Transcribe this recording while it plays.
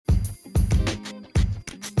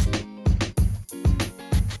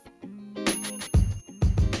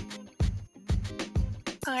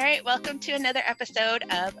All right, welcome to another episode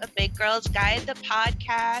of A Big Girl's Guide, the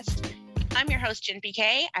podcast. I'm your host, Jen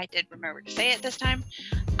PK. I did remember to say it this time.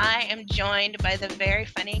 I am joined by the very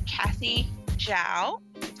funny Kathy Zhao.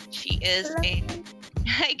 She is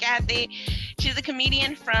Hi, Kathy. She's a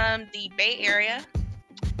comedian from the Bay Area,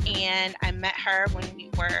 and I met her when we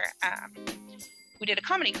did a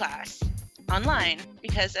comedy class online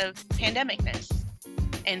because of pandemicness.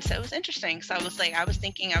 And so it was interesting. So I was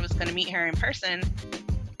thinking I was going to meet her in person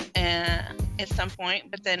at some point,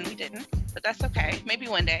 but then we didn't. But that's okay. Maybe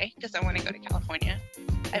one day, because I want to go to California.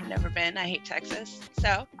 I've never been. I hate Texas.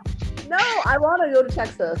 So no, I want to go to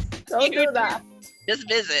Texas. Don't do that. Just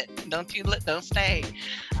visit. Don't stay.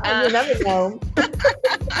 You never know.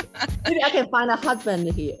 Maybe I can find a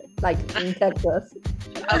husband here, like in Texas.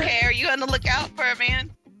 Okay, are you on the lookout for a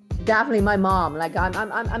man? Definitely my mom. Like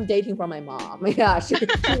I'm dating for my mom. Yeah, she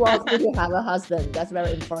wants me to have a husband. That's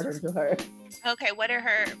very important to her. Okay, what are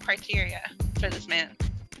her criteria for this man?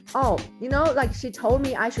 Oh, like she told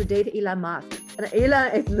me I should date Elon Musk. And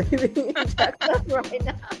Elon is living in Texas right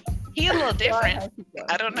now. He's a little different.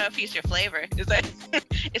 I don't know if he's your flavor.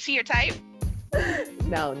 Is he your type?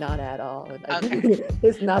 No, not at all. Okay.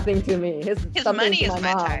 It's nothing to me. His money is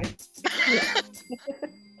my type. Yeah.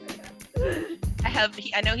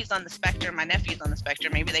 I know he's on the spectrum. My nephew's on the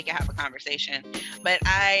spectrum. Maybe they can have a conversation. But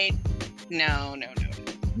no.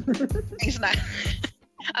 He's not.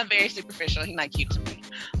 I'm very superficial. He's not cute to me.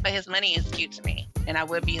 But his money is cute to me. And I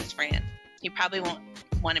would be his friend. He probably won't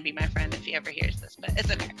want to be my friend if he ever hears this, but it's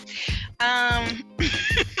okay.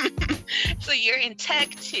 So you're in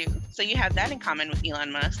tech too. So you have that in common with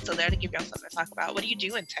Elon Musk. So there to give y'all something to talk about. What do you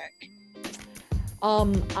do in tech?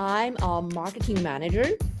 I'm a marketing manager.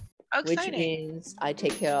 Oh, which means I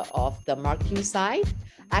take care of the marketing side.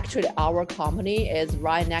 Actually, our company is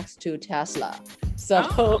right next to Tesla.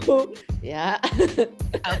 So, yeah.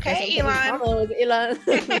 Okay, Elon. Elon.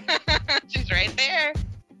 She's right there.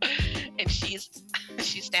 And she's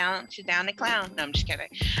down to clown. No, I'm just kidding.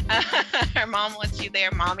 Her mom wants you there.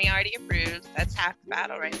 Mommy already approves. That's half the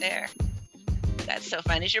battle right there. That's so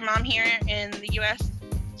fun. Is your mom here in the U.S.?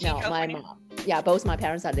 No, my mom. Yeah, both my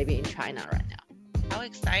parents are living in China right now. How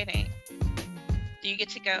exciting. Do you get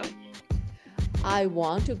to go? I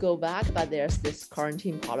want to go back, but there's this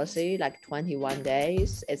quarantine policy, like 21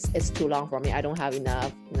 days. It's too long for me. I don't have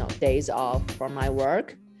enough, days off from my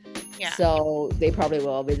work. Yeah. So they probably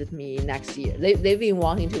will visit me next year. They've been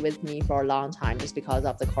wanting to visit me for a long time just because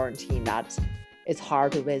of the quarantine, that it's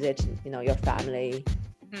hard to visit, your family.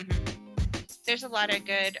 Mm-hmm. There's a lot of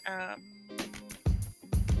good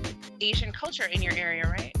Asian culture in your area,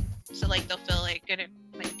 right? So they'll feel good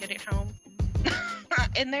at home.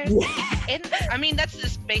 And there's, that's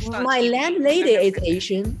just based on. My landlady is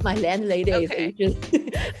Asian. My landlady is Asian.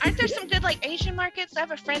 Aren't there some good Asian markets? I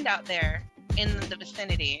have a friend out there in the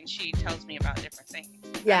vicinity, and she tells me about different things.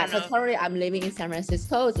 Yeah, because currently I'm living in San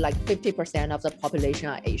Francisco. It's 50% of the population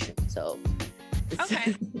are Asian. So.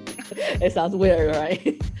 Okay. It sounds weird,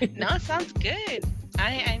 right? No, it sounds good.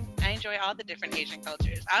 I enjoy all the different Asian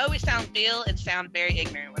cultures. I always feel very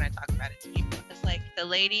ignorant when I talk about it to people. It's like the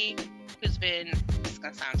lady who's been, it's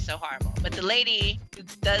gonna sound so horrible, but the lady who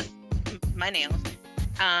does my nails,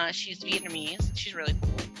 she's Vietnamese. She's really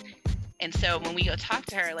cool. And so when we go talk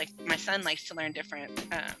to her, my son likes to learn different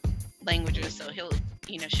languages, so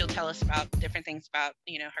she'll tell us about different things about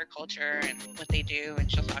her culture and what they do,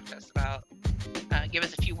 and she'll talk to us about give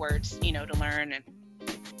us a few words to learn, and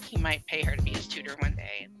he might pay her to be his tutor one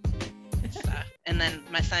day and stuff. And then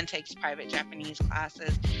my son takes private Japanese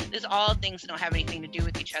classes. There's all things that don't have anything to do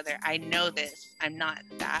with each other. I know this. I'm not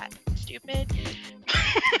that stupid.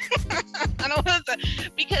 I don't know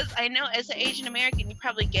because I know as an Asian American, you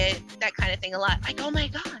probably get that kind of thing a lot. Like, oh my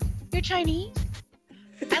God, you're Chinese?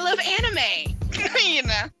 I love anime.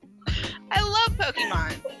 I love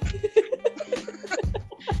Pokemon.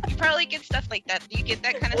 You probably get stuff like that. Do you get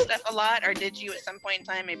that kind of stuff a lot, or did you at some point in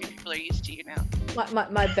time? Maybe people are used to you now.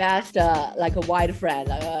 My best, a white friend,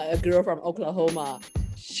 a girl from Oklahoma,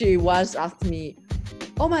 she once asked me,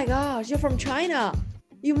 "Oh my gosh, you're from China.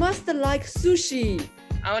 You must like sushi."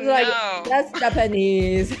 Oh no, that's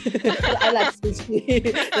Japanese. I like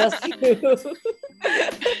sushi. That's true.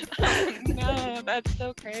 No, that's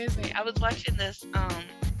so crazy. I was watching this. Do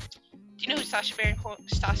you know who Sacha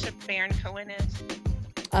Baron Cohen is?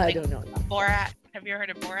 I don't know that. Borat. Have you ever heard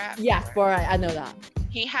of Borat? Yes, Borat. I know that.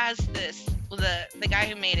 He has this. The guy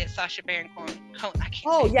who made it, Sacha Baron Cohen.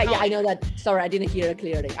 I know that. Sorry, I didn't hear it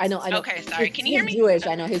clearly. I know. Okay, sorry. Can you hear me? He's Jewish.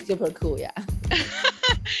 I know he's super cool. Yeah.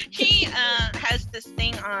 He has this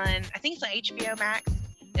thing on. I think it's on HBO Max.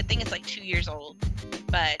 I think it's 2 years old.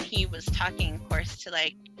 but he was talking, of course, to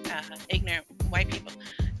like ignorant white people,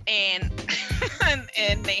 and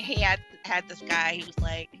he had this guy. He was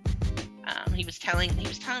like, he was telling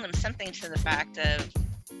them something to the fact of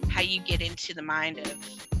how you get into the mind of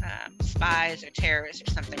spies or terrorists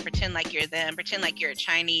or something. Pretend like you're them. Pretend like you're a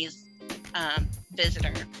Chinese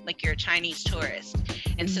visitor, like you're a Chinese tourist.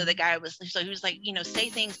 And so the guy was, he was like, you know, say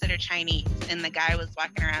things that are Chinese. And the guy was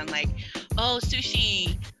walking around like, oh,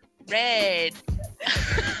 sushi, red,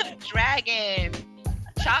 dragon,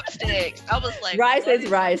 chopsticks. I was like, rice is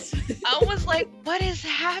rice. I was like, what is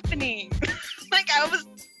happening? Like I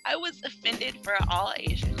was offended for all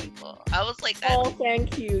Asian people. I was like, oh,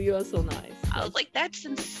 thank you. You are so nice. I was like, that's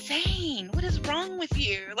insane. What is wrong with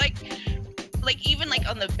you? Like even like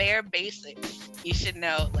on the bare basics, you should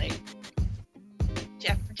know like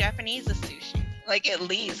Japanese is sushi. Like at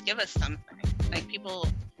least give us something. Like people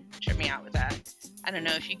trip me out with that. I don't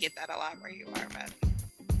know if you get that a lot where you are, but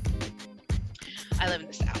I live in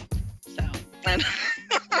the South, so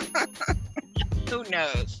who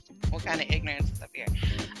knows what kind of ignorance is up here.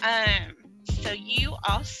 So you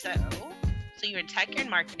also, so you're in tech, you're in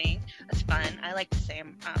marketing. That's fun. I like to say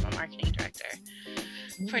I'm a marketing director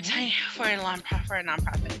for a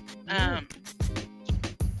nonprofit.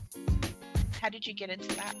 How did you get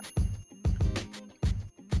into that?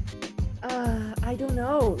 I don't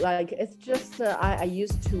know. Like it's just I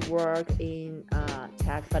used to work in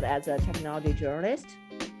tech, but as a technology journalist.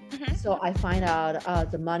 Mm-hmm. So I find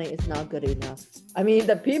out the money is not good enough. I mean,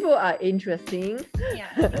 the people are interesting,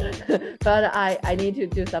 yeah. But I need to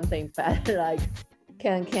do something better. Like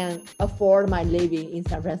can afford my living in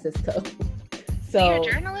San Francisco. So you're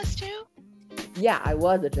a journalist too? Yeah, I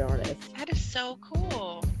was a journalist. That is so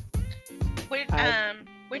cool. Where'd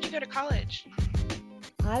you go to college?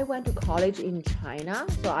 I went to college in China,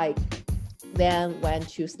 so I then went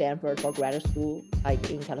to Stanford for graduate school,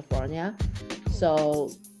 like in California.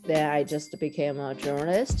 So then I just became a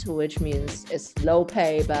journalist, which means it's low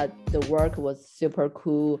pay, but the work was super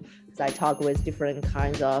cool. So I talk with different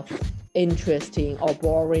kinds of interesting or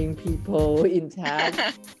boring people in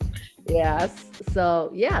tech. Yes.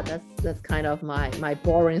 So yeah, that's kind of my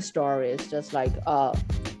boring story. It's just like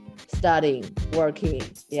studying, working.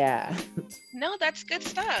 Yeah. No, that's good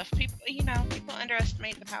stuff. People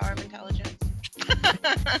underestimate the power of intelligence.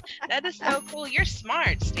 That is so cool. You're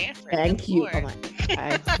smart, Stanford. Thank you.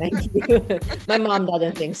 Oh thank you. My mom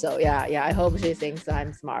doesn't think so. Yeah. I hope she thinks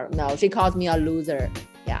I'm smart. No, she calls me a loser.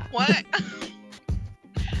 Yeah. What?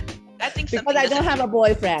 I think because I don't have a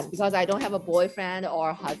boyfriend. Because I don't have a boyfriend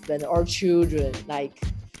or husband or children. Like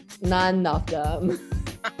none of them.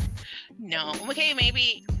 No. Okay,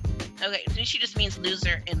 maybe. Okay, she just means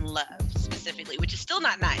loser in love specifically, which is still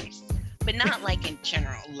not nice, but not like in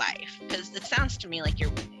general life, because it sounds to me like you're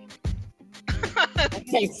winning.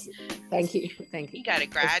 Thank you. You got a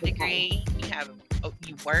grad degree.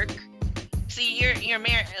 You work. See, you're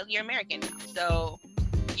American now, so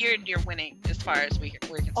you're winning as far as we're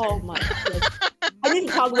concerned. Oh my goodness. I need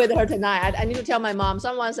to talk with her tonight. I need to tell my mom.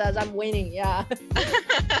 Someone says I'm winning. Yeah.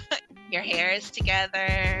 Your hair is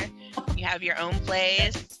together. You have your own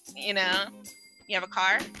place. You know, you have a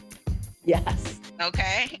car? Yes.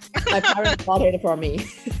 Okay. My parents bought it for me.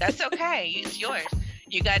 That's okay. It's yours.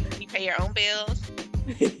 You pay your own bills.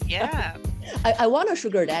 Yeah. I want a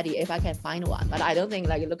sugar daddy if I can find one, but I don't think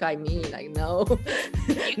like look at me like no,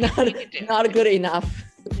 not good enough.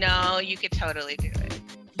 No, you could totally do it.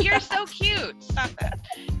 You're so cute. Stop that.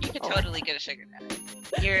 You could totally get a sugar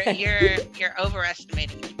daddy. You're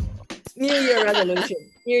overestimating people. New Year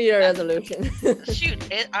resolution.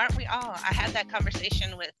 Shoot, aren't we all? I had that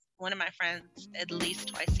conversation with one of my friends at least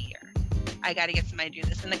twice a year. I got to get somebody to do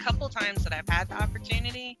this. And the couple times that I've had the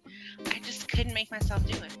opportunity, I just couldn't make myself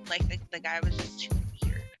do it. Like the guy was just too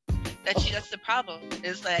weird. That's the problem,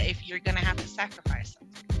 is that if you're going to have to sacrifice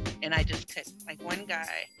something. And I just couldn't. Like one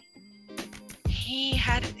guy, he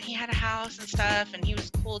had a house and stuff, and he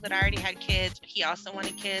was cool that I already had kids, but he also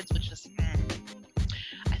wanted kids, which was,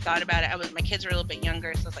 thought about it. My kids were a little bit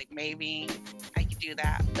younger, so I was like, maybe I could do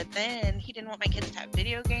that. But then he didn't want my kids to have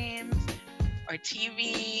video games or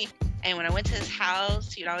TV. And when I went to his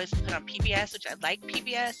house, he would always put on PBS, which I like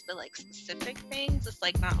PBS, but like specific things. It's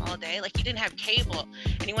like not all day. Like he didn't have cable,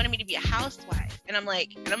 and he wanted me to be a housewife. And I'm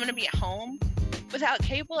like, and I'm gonna be at home without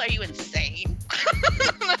cable? Are you insane?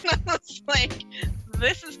 I was like,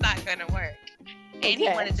 this is not gonna work. And he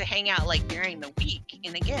wanted to hang out like during the week.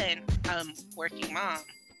 And again, working mom.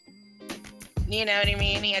 You know what I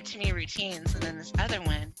mean? He had too many routines. And then this other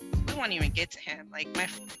one, we won't even get to him. Like my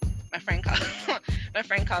friend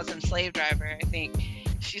calls him slave driver. I think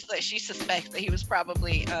She's like, she suspects that he was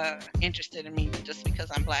probably interested in me just because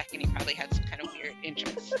I'm black, and he probably had some kind of weird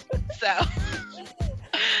interest. So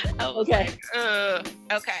I was Okay. like,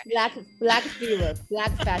 okay. Black fever,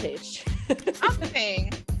 black fetish.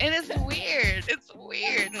 Something. And it's weird. It's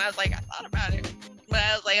weird. And I was like, I thought about it. But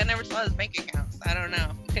I was like, I never saw his bank account. So I don't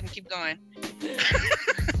know. Couldn't keep going.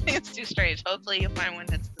 It's too strange. Hopefully you'll find one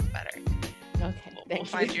that's better. Okay. We'll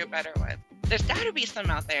find you a better one. There's got to be some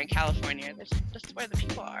out there in California. That's where the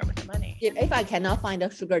people are with the money. If I cannot find a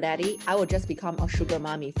sugar daddy, I will just become a sugar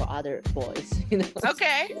mommy for other boys. You know.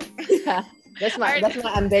 Okay. Yeah. That's my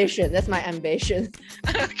ambition. That's my ambition.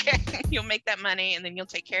 Okay. You'll make that money and then you'll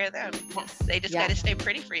take care of them. Yes. They just got to stay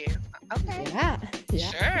pretty for you. Okay. Yeah.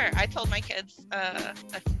 Sure. I told my kids a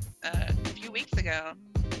few weeks ago,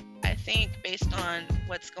 I think based on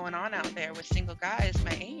what's going on out there with single guys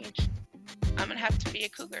my age, I'm going to have to be a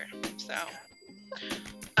cougar. So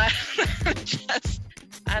I'm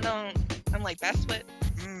like, that's what,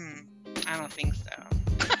 I don't think so.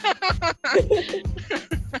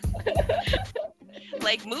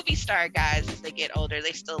 Like movie star guys, as they get older,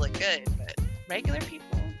 they still look good, but regular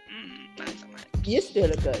people, not so much. You still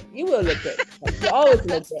look good. You will look good. You always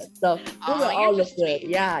look good. So we will all look good.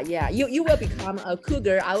 Yeah. You will become a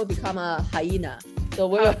cougar. I will become a hyena. So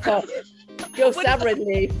we will go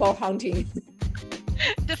separately for hunting.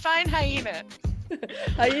 Define hyena.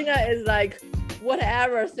 Hyena is like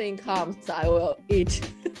whatever thing comes, I will eat.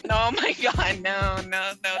 Oh my God, no,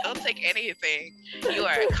 don't take anything. You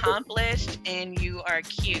are accomplished and you are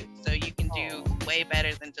cute, so you can do way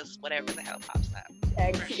better than just whatever the hell pops up.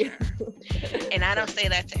 Thank you. Sure. And I don't say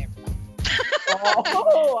that to everyone.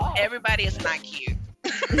 Wow. Everybody is not cute.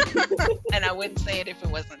 And I wouldn't say it if it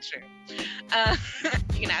wasn't true.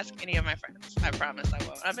 You can ask any of my friends. I promise I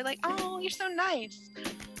won't. I'll be like, oh, you're so nice.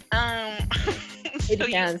 It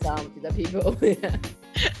depends on the people.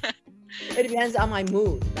 It depends on my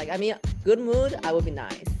mood. Like, I mean, good mood, I will be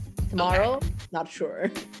nice. Tomorrow, not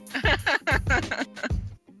sure.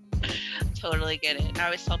 Totally get it. I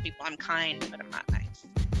always tell people I'm kind, but I'm not nice.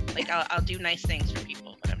 Like, I'll do nice things for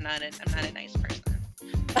people, but I'm not a nice person.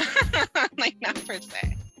 Like, not per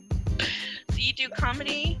se. So you do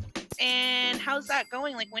comedy, and how's that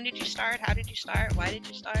going? Like, when did you start? How did you start? Why did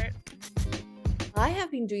you start? I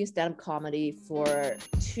have been doing stand-up comedy for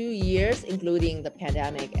 2 years, including the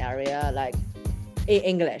pandemic area, like in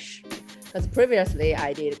English. Because previously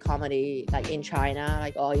I did comedy like in China,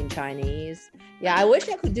 like all in Chinese. Yeah, I wish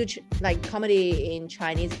I could do like comedy in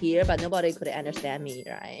Chinese here, but nobody could understand me,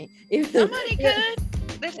 right? Somebody could.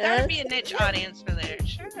 There's gotta be a niche audience for there,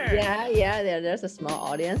 sure. Yeah. There's a small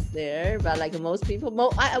audience there, but like most people,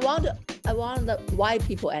 I want the white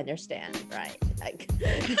people understand, right? Like,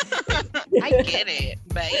 I get it,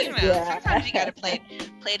 but sometimes you gotta play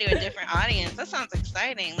to a different audience. That sounds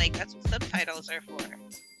exciting. Like that's what subtitles are for.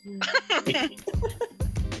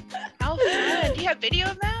 How fun! Do you have video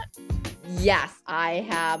of that? Yes, I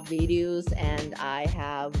have videos and I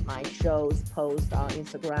have my shows post on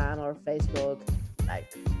Instagram or Facebook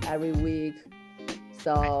like every week.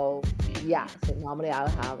 So yeah, so normally I'll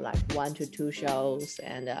have like 1 to 2 shows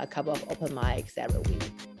and a couple of open mics every week.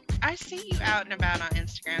 I see you out and about on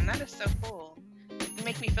Instagram. That is so cool. You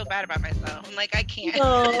make me feel bad about myself. I'm like, I can't.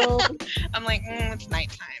 No. I'm like, it's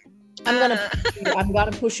nighttime. I'm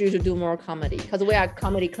gonna push you to do more comedy because we are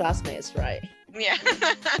comedy classmates, right? Yeah,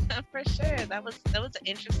 for sure. That was an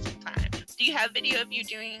interesting time. Do you have video of you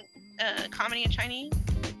doing comedy in Chinese?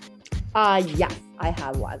 Yes, I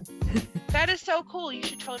have one. That is so cool. You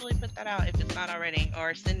should totally put that out if it's not already,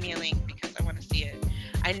 or send me a link because I want to see it.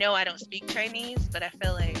 I know I don't speak Chinese, but I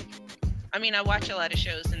feel like, I mean, I watch a lot of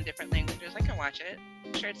shows in different languages. I can watch it.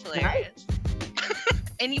 I'm sure it's hilarious.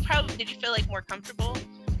 And did you feel like more comfortable,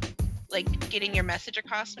 like getting your message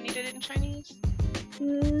across when you did it in Chinese?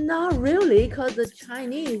 Not really, because the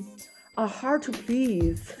Chinese are hard to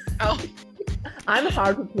please. Oh. I'm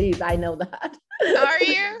hard to please. I know that. Are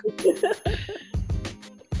you?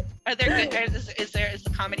 Are there good? Is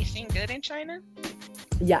the comedy scene good in China?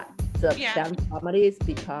 Yeah, the stand-up comedy has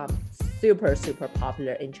become super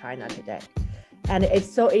popular in China today, and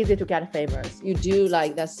it's so easy to get famous. You do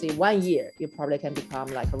like, let's see, 1 year, you probably can become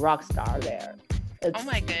like a rock star there. Oh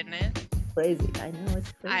my goodness. Crazy. I know,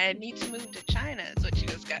 it's crazy. I need to move to China is what you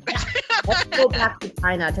just got. Let's go back to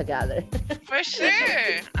China together. For sure.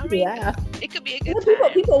 I mean, it could be a good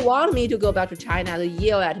time. People want me to go back to China. They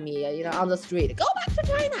yell at me, on the street. Go back to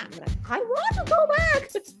China. I'm like, I want to go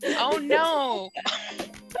back. Oh no.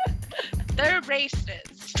 They're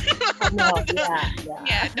racist.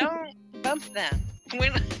 Yeah, don't bump them.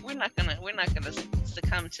 We're not gonna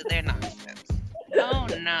succumb to their nonsense. Oh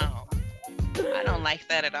no. I don't like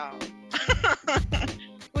that at all.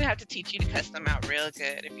 We have to teach you to cuss them out real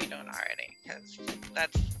good if you don't already, because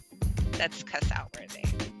that's cuss out worthy.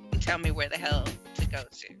 And tell me where the hell to go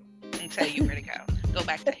to, and tell you where to go. Go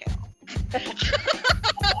back to hell.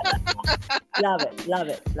 Love it, love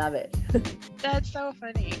it, love it. That's so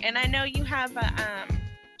funny. And I know you have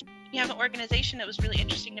an organization that was really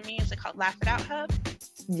interesting to me. Is it called Laugh It Out Hub?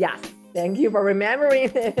 Yes, thank you for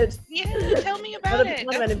remembering it. Yeah, tell me about it.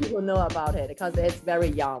 Not many people know about it because it's very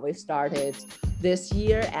young. We started this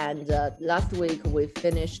year, and last week we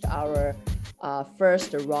finished our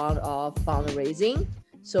first round of fundraising.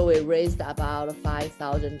 So we raised about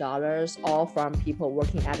 $5,000, all from people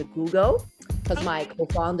working at Google. Because my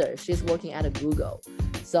co-founder, she's working at Google.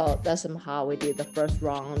 So that's somehow we did the first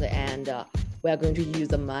round, and we are going to use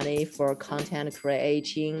the money for content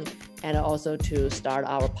creating, and also to start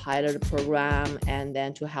our pilot program, and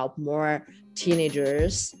then to help more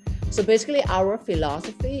teenagers. So basically our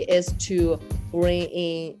philosophy is to bring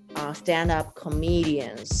in stand-up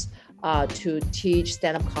comedians to teach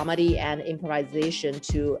stand-up comedy and improvisation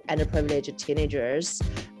to underprivileged teenagers.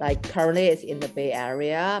 Like currently it's in the Bay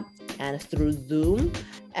Area and through Zoom.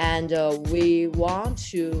 And we want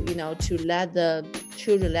to, to let the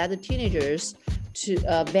children, let the teenagers to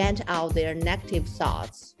vent out their negative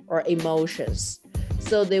thoughts or emotions,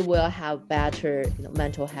 so they will have better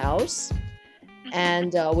mental health.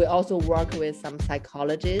 And we also work with some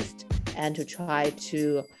psychologists and to try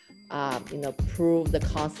to prove the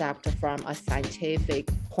concept from a scientific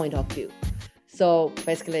point of view. So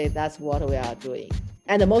basically that's what we are doing.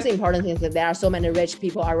 And the most important thing is that there are so many rich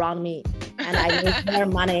people around me and I need their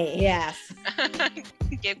money. Yes.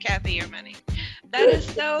 Give Kathy your money. That is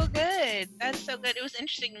so good. That's so good. It was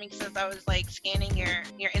interesting to me because I was like scanning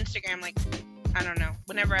your Instagram, like, I don't know,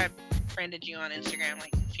 whenever I friended you on Instagram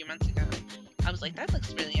like a few months ago, I was like, that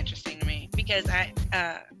looks really interesting to me because I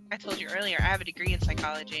told you earlier, I have a degree in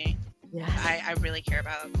psychology. Yes. I really care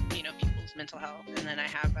about, people's mental health. And then I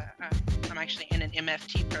have I'm actually in an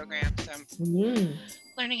MFT program. So I'm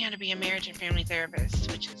learning how to be a marriage and family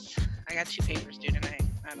therapist, which is, I got 2 papers due tonight.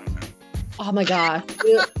 I don't know. Oh my gosh.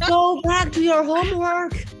 Go back to your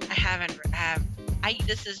homework. I haven't.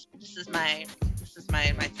 This is my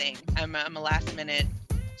thing. I'm a last minute,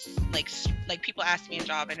 like people ask me in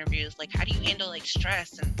job interviews, like, how do you handle like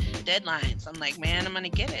stress and deadlines? I'm like, man, I'm gonna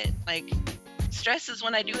get it. Like, stress is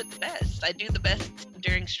when I do it the best. I do the best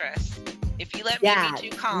during stress. If you let me be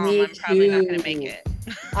too calm, I'm probably not gonna make it.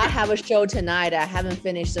 I have a show tonight. I haven't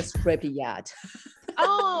finished the script yet.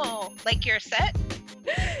 Oh, like your set?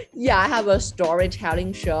 Yeah, I have a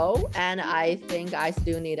storytelling show, and I think I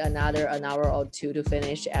still need another an hour or 2 to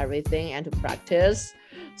finish everything and to practice.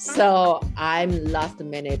 So I'm last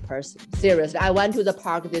minute person. Seriously, I went to the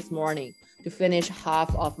park this morning to finish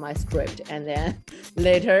half of my script, and then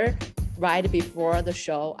later, right before the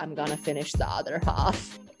show, I'm gonna finish the other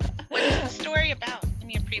half. What is the story about? Give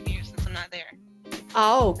me a preview since I'm not there.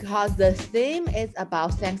 Oh, because the theme is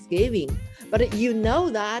about Thanksgiving. But you know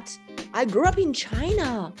that I grew up in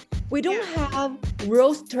China. We don't have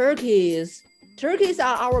roast turkeys. Turkeys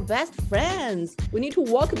are our best friends. We need to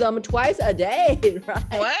walk them twice a day, right?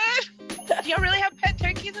 What? Do y'all really have pet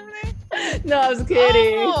turkeys over there? No, I was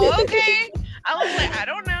kidding. Oh, okay. I was like, I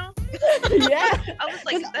don't know. Yeah. I was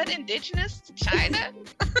like, is that indigenous to China?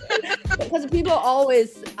 Because people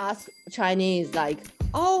always ask Chinese, like,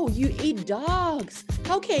 oh, you eat dogs.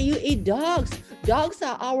 How can you eat dogs? Dogs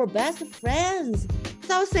are our best friends.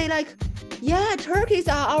 So I would say like, yeah, turkeys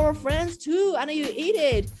are our friends too, and you eat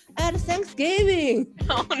it at Thanksgiving.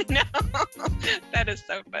 Oh no, that is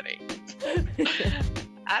so funny.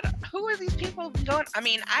 Who are these people going? I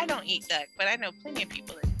mean, I don't eat duck, but I know plenty of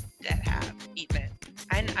people that have eaten it.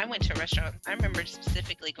 I went to a restaurant. I remember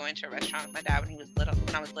specifically going to a restaurant with my dad when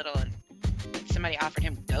I was little, and somebody offered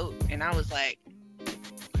him goat, and I was like,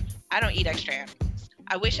 I don't eat extra animals.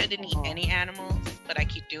 I wish I didn't eat any animals, but I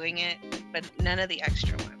keep doing it, but none of the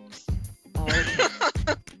extra ones. Oh,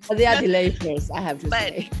 okay. But they are delicious, I have to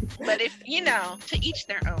say. But if, to each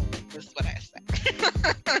their own is what I say.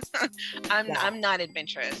 I'm not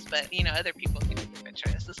adventurous, but, other people can be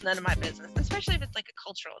adventurous. It's none of my business, especially if it's like a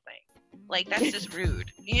cultural thing. Like, that's just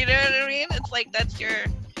rude. You know what I mean? It's like, that's your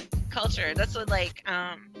culture. That's what, like,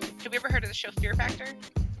 have you ever heard of the show Fear Factor?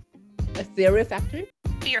 A theory factor?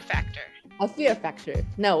 Fear Factor. A Fear Factor.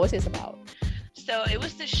 No, what's it about? So it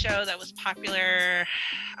was this show that was popular,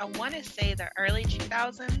 I want to say the early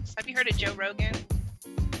 2000s. Have you heard of Joe Rogan?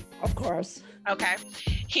 Of course. Okay.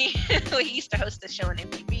 He used to host a show on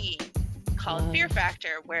MTV called Fear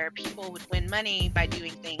Factor, where people would win money by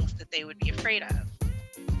doing things that they would be afraid of.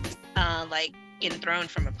 Like getting thrown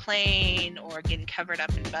from a plane or getting covered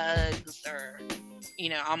up in bugs or,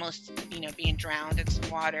 almost, being drowned in some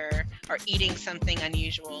water or eating something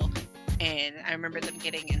unusual. And I remember them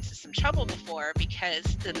getting into some trouble before because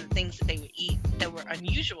the things that they would eat that were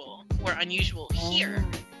unusual here,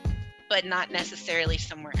 but not necessarily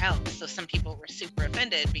somewhere else. So some people were super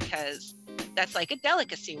offended because that's like a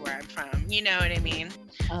delicacy where I'm from. You know what I mean?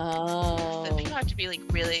 Oh. So people have to be like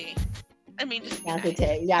really, just sensitive.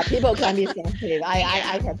 nice. Yeah, people can be sensitive.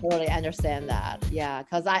 I can totally understand that. Yeah,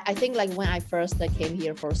 because I think like when I first came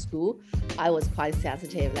here for school, I was quite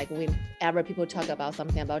sensitive. Like whenever people talk about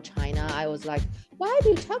something about China, I was like, why do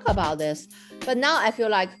you talk about this? But now I feel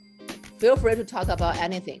like, feel free to talk about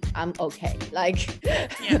anything. I'm okay. Like,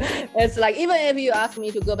 it's like, even if you ask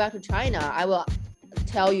me to go back to China, I will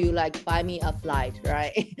tell you like, buy me a flight,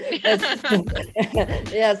 right?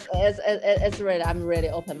 Yes, it's really, I'm really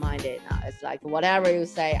open-minded now. It's like, whatever you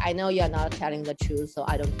say, I know you're not telling the truth, so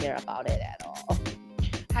I don't care about it at all.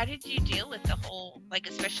 How did you deal with the whole, like,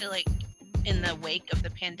 especially like in the wake of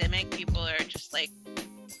the pandemic, people are just like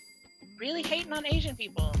really hating on Asian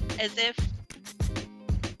people as if,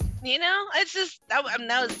 it's just, that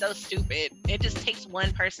was so stupid. It just takes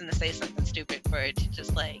one person to say something stupid for it to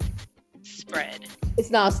just like spread.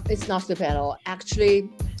 It's not stupid at all. Actually,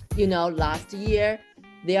 last year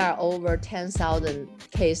there are over 10,000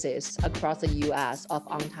 cases across the US of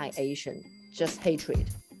anti-Asian, just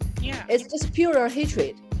hatred. Yeah. It's just pure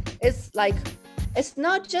hatred. It's like, it's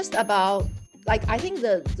not just about, like, I think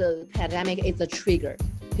the pandemic is the trigger.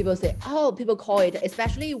 People say, people call it,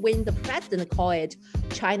 especially when the president call it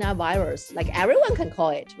China virus, like everyone can call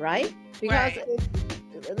it, right? Because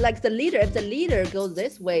like if the leader goes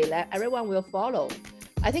this way, like everyone will follow.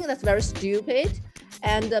 I think that's very stupid.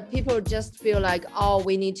 And people just feel like,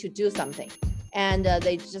 we need to do something. And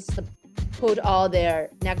they just put all their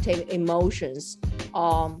negative emotions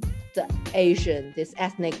on these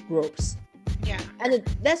ethnic groups. Yeah. And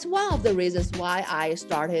that's one of the reasons why I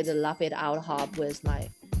started the Laugh It Out Hub with my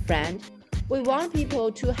friend. We want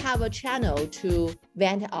people to have a channel to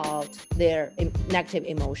vent out their negative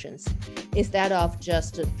emotions instead of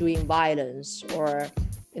just doing violence or,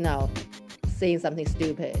 saying something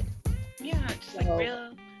stupid. Yeah, just like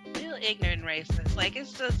real ignorant racist. Like,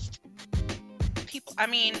 it's just people.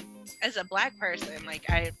 As a Black person, like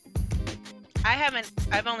I've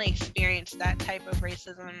only experienced that type of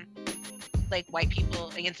racism, like white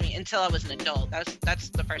people against me, until I was an adult. That's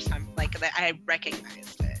the first time like that I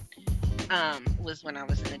recognized it. Was when I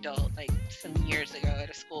was an adult, like some years ago at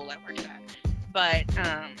a school I worked at. But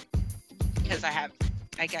because I have,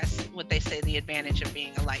 I guess what they say, the advantage of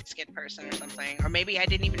being a light-skinned person or something, or maybe I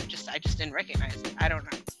just didn't recognize it. I don't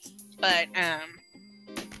know. But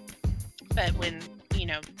when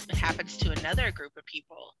it happens to another group of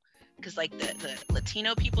people, because like the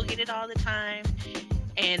Latino people get it all the time,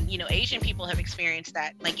 and Asian people have experienced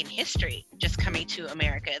that, like in history, just coming to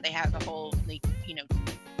America. They have the whole like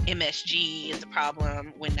MSG is the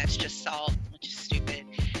problem when that's just salt, which is stupid,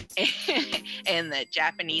 and the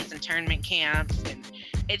Japanese internment camps, and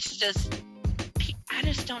it's just, I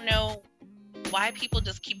just don't know why people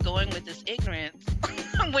just keep going with this ignorance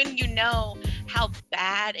when you know how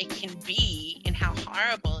bad it can be and how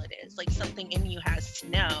horrible it is. Like, something in you has to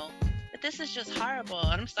know that this is just horrible.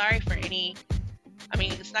 And I'm sorry for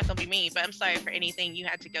it's not gonna be me, but I'm sorry for anything you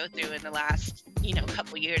had to go through in the last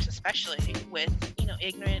couple years, especially with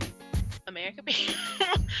ignorant American people,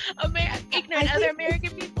 ignorant other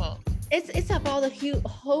American people. It's about the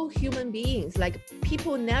whole human beings. Like,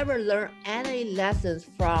 people never learn any lessons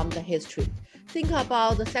from the history. Think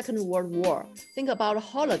about the Second World War. Think about the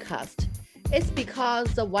Holocaust. It's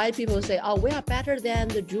because the white people say, we are better than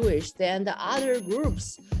the Jewish, than the other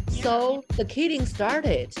groups. Yeah. So the killing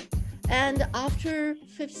started. And after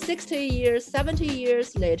 60 years, 70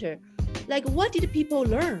 years later, like, what did people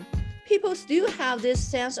learn? People still have this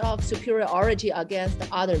sense of superiority against the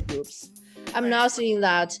other groups. I'm not seeing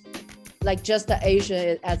that like just the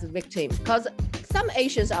Asian as a victim, because some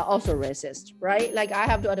Asians are also racist, right? Like, I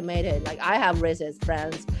have to admit it, like I have racist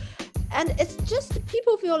friends. And it's just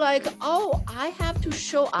people feel like, I have to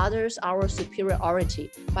show others our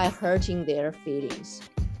superiority by hurting their feelings.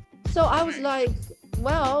 So I was like,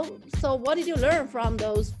 well, so what did you learn from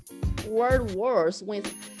those world wars when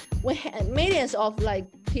millions of like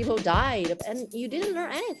people died and you didn't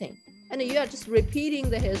learn anything? And you are just repeating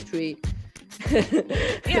the history.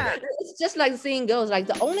 Yeah. It's just like the saying goes, like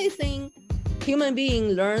the only thing human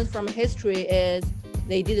being learns from history is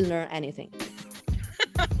they didn't learn anything.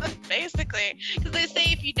 Basically, because they say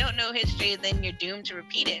if you don't know history, then you're doomed to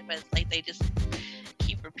repeat it. But it's like they just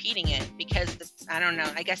keep repeating repeating it because I don't know,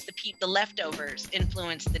 I guess the leftovers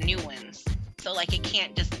influence the new ones. So like it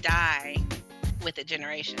can't just die with a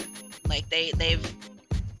generation. Like they've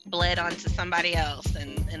bled onto somebody else,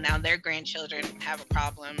 and now their grandchildren have a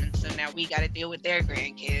problem, and so now we got to deal with their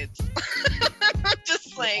grandkids.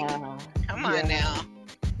 Just like, come on now.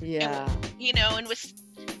 Yeah. And, and with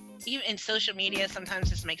even in social media,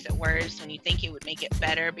 sometimes this makes it worse when you think it would make it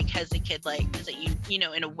better because it could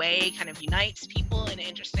in a way kind of unites people in an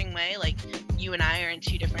interesting way. Like you and I are in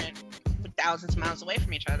two different thousands of miles away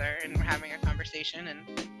from each other, and we're having a conversation, and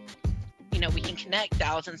we can connect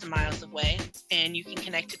thousands of miles away, and you can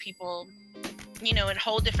connect to people, in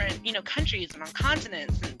whole different, countries and on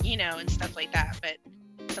continents, and, and stuff like that. But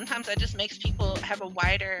sometimes that just makes people have a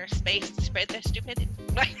wider space to spread their stupidity.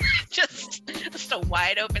 Like just a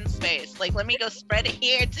wide open space. Like, let me go spread it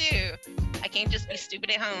here too. I can't just be stupid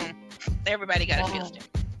at home. Everybody gotta feel stupid.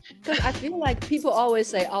 Because I feel like people always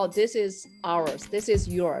say, oh, this is ours, this is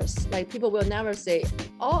yours. Like people will never say,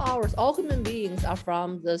 all human beings are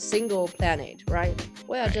from the single planet, right?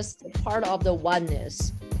 We are just part of the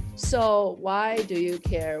oneness. So why do you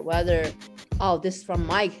care whether, oh, this is from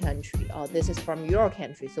my country, or this is from your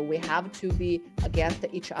country, so we have to be against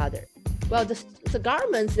each other? Well, the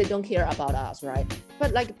governments, they don't care about us, right?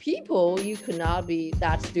 But like people, you could not be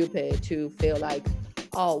that stupid to feel like,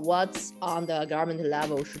 oh, what's on the government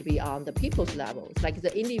level should be on the people's levels. Like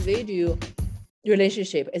the individual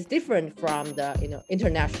relationship is different from the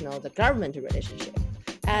international, the government relationship.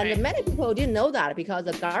 And many people didn't know that because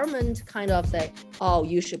the government kind of say, oh,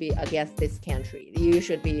 you should be against this country, you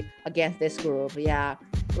should be against this group, yeah,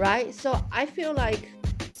 right? So I feel like,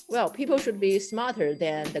 well, people should be smarter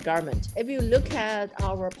than the government. If you look at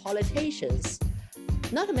our politicians,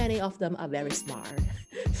 not many of them are very smart.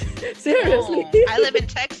 Seriously. No, I live in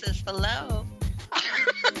Texas. Hello.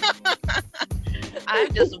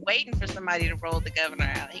 I'm just waiting for somebody to roll the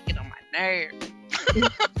governor out. He get on my nerves.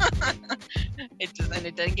 It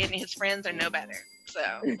doesn't get any. His friends are no better. So,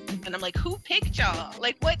 and I'm like, who picked y'all?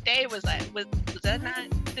 Like, what day was that? Was that not?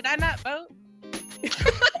 Did I not vote?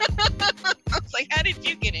 I was like, how did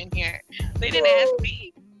you get in here? They didn't ask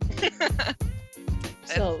me.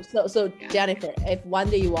 So yeah. Jennifer, if one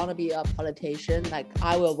day you want to be a politician, like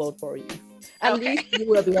I will vote for you. At least you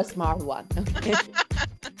will be a smart one. Okay?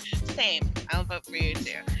 Same. I'll vote for you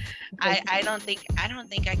too. I don't think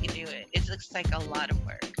I can do it. It looks like a lot of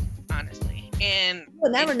work, honestly. And you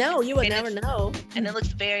will never know. You will never know. And it looks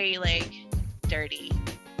very like dirty.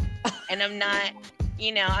 And I'm not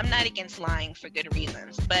against lying for good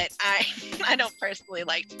reasons, but I don't personally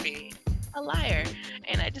like to be a liar.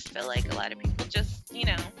 And I just feel like a lot of people just,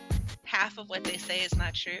 half of what they say is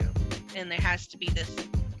not true. And there has to be this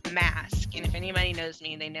mask. And if anybody knows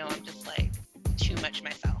me, they know I'm just like too much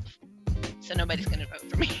myself. So nobody's going to vote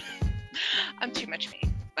for me. I'm too much me.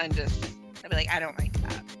 I'll be like, I don't like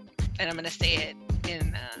that. And I'm going to say it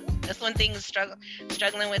in, that's one thing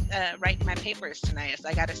struggling with writing my papers tonight is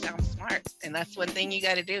I got to sound smart. And that's one thing you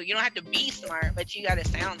got to do. You don't have to be smart, but you got to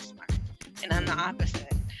sound smart. And I'm the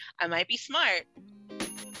opposite. I might be smart,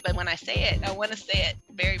 but when I say it, I want to say it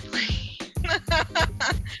very plain.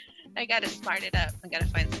 I got to smart it up. I got to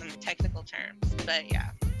find some technical terms. But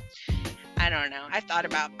yeah, I don't know. I thought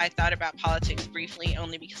about politics briefly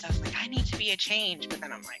only because I was like, I need to be a change. But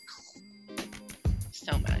then I'm like,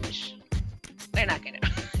 so much. They're not gonna.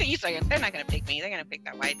 They're not gonna pick me. They're gonna pick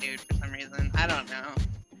that white dude for some reason. I don't know.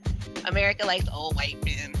 America likes old white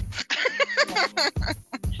men.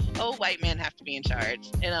 Old white men have to be in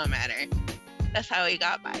charge. It don't matter. That's how he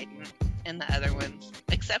got Biden and the other ones.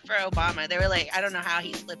 Except for Obama. They were like, I don't know how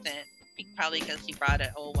he slipped in. Probably because he brought an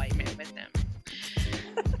old white man with him.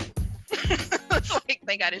 It's like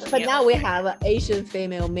they got his. But now we have an Asian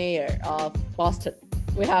female mayor of Boston.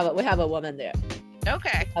 We have a woman there.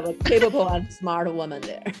 Okay. We have a capable and smart woman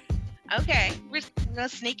there. Okay. We're gonna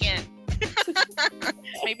sneak in.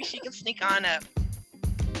 Maybe she can sneak on up.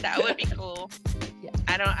 That would be cool. Yeah.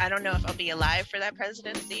 I don't know if I'll be alive for that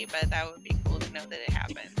presidency, but that would be cool to know that it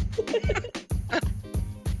happened.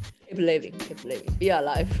 Keep living. Be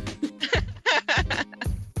alive.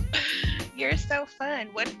 You're so fun.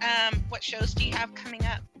 What shows do you have coming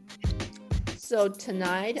up? So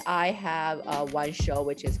tonight I have one show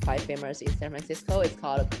which is quite famous in San Francisco. It's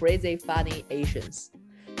called Crazy Funny Asians.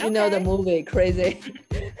 You know the movie Crazy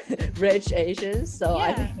Rich Asians? So yeah.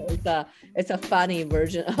 I think it's a funny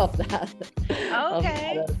version of that.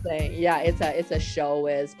 Okay. Of that thing. Yeah, it's a show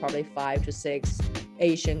with probably 5 to 6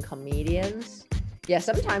 Asian comedians. Yeah,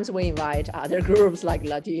 sometimes we invite other groups like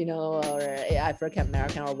Latino or African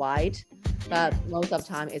American or white. but most of the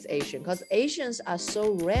time it's Asian because Asians are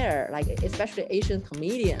so rare, like especially Asian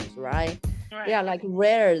comedians, right? They are Right. like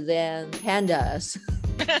rarer than pandas.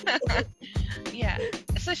 Yeah,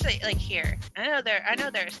 especially like here. I know there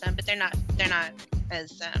are some, but they're not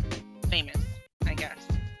as famous, I guess.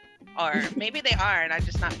 Or maybe they are, and I'm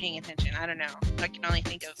just not paying attention. I don't know. I can only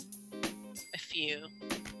think of a few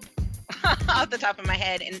off the top of my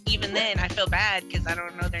head, and even then, I feel bad because I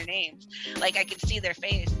don't know their names. Like I can see their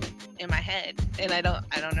face in my head, and I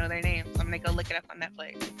don't know their names. I'm gonna go look it up on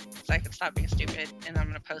Netflix so I can stop being stupid, and I'm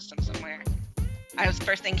gonna post them somewhere.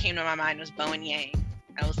 First thing came to my mind was Bowen Yang.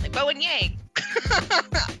 I was like, Bowen Yang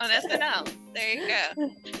on SNL. There you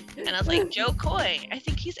go. And I was like, Joe Coy. I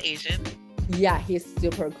think he's Asian. Yeah, he's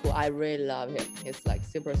super cool. I really love him. He's like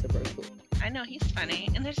super, super cool. I know he's funny.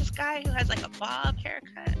 And there's this guy who has like a bob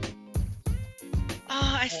haircut.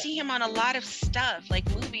 Oh, I see him on a lot of stuff, like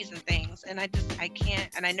movies and things. And I can't.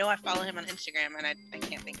 And I know I follow him on Instagram, and I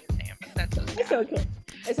can't think of his name. That's so sad. It's okay.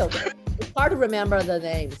 It's okay. It's hard to remember the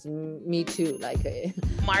names. Me too. Like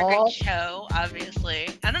Margaret Cho, obviously.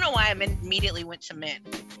 I don't know why I immediately went to men.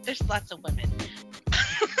 There's lots of women.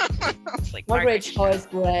 I was like, Margaret Cho is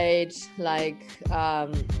great. Like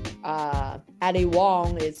Ali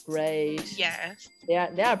Wong is great. Yes. There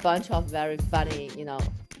are a bunch of very funny,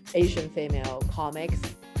 Asian female comics.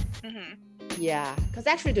 Mm-hmm. Yeah, because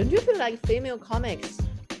actually, don't you feel like female comics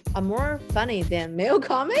are more funny than male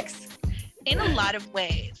comics? In a lot of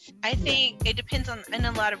ways. I think it depends on in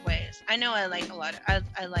a lot of ways. I know I like a lot of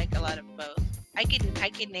both. I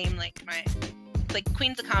could name like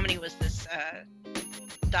Queens of Comedy was this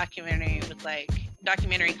documentary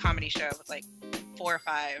comedy show with like 4 or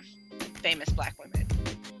 5 famous Black women.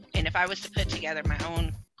 And if I was to put together my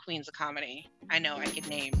own Queens of Comedy, I know I could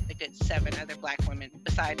name a good 7 other Black women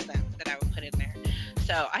besides them that I would put in there.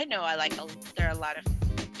 So I know there are a lot of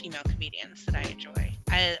female comedians that I enjoy.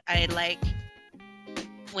 I like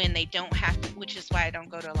when they don't have to, which is why I don't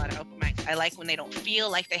go to a lot of open mics. I like when they don't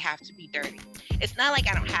feel like they have to be dirty. It's not like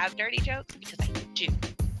I don't have dirty jokes, because I do.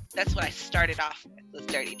 That's what I started off with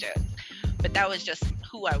dirty jokes. But that was just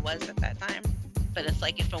who I was at that time. But it's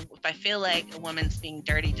like if I feel like a woman's being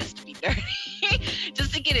dirty just to be dirty,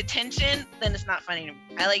 just to get attention, then it's not funny to me.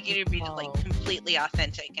 I like you to be just like completely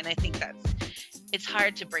authentic. And I think it's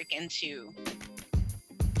hard to break into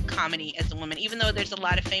comedy as a woman, even though there's a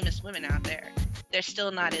lot of famous women out there. They're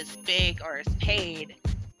still not as big or as paid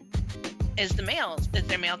as their male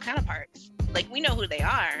counterparts. Like, we know who they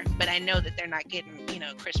are, but I know that they're not getting,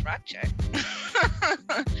 Chris Rock check.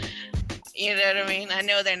 You know what I mean? I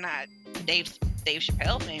know they're not Dave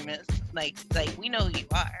Chappelle famous. Like we know who you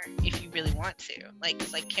are if you really want to. Like,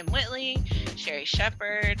 it's like Kim Whitley, Sherry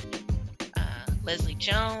Shepherd, Leslie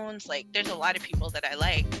Jones. Like, there's a lot of people that I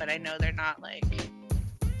like, but I know they're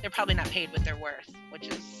probably not paid what they're worth, which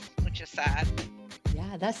is sad.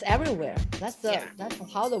 Yeah, that's everywhere. That's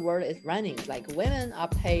how the world is running. Like, women are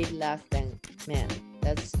paid less than men.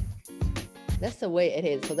 That's the way it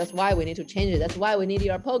is. So that's why we need to change it. That's why we need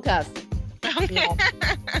your podcast.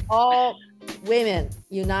 All women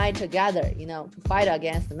unite together, to fight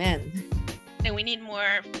against men. And we need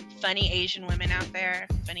more funny Asian women out there,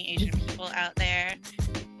 funny Asian people out there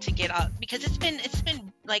to get out, because it's been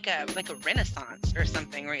like a renaissance or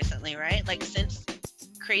something recently, right? Like, since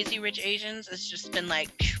Crazy Rich Asians, it's just been like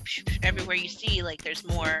everywhere you see, like, there's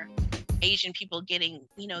more Asian people getting,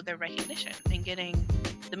 their recognition and getting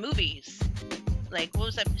the movies. Like, what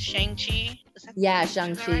was that, Shang-Chi? Yeah,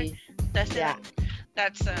 Shang-Chi. That's yeah. It.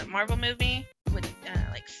 That's a Marvel movie with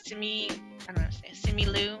like Simu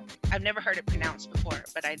Liu. I've never heard it pronounced before,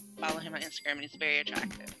 but I follow him on Instagram and he's very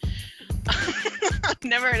attractive. I've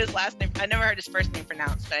never heard his last name. I never heard his first name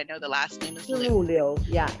pronounced, but I know the last name is Liu.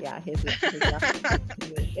 Yeah. His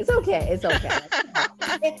It's okay.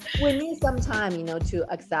 We need some time, to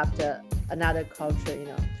accept another culture,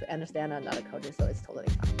 to understand another culture. So it's totally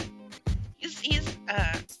fine. He's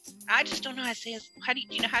I just don't know how to say his. Do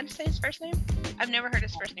you know how to say his first name? I've never heard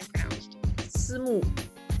his first name pronounced. Simu.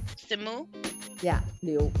 Yeah,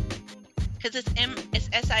 Liu. Because it's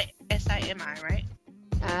S-I-M-I, right?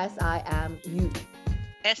 S-I-M-U.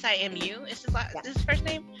 S-I-M-U is his first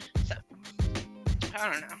name? So, I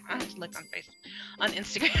don't know. I have to look on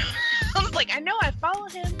Instagram. I was like, I know I follow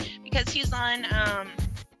him because he's on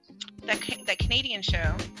that Canadian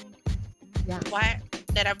show. Yeah. Why?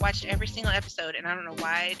 That I've watched every single episode, and I don't know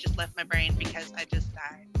why it just left my brain, because I just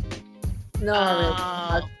died. No.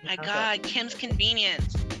 Oh my God, Kim's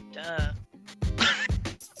Convenience. Duh.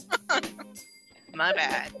 My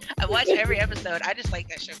bad. I watched every episode. I just like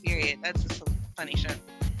that show, period. That's just a funny show.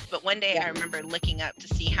 But one day I remember looking up to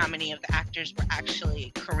see how many of the actors were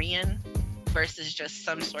actually Korean versus just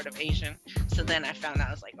some sort of Asian. So then I found out,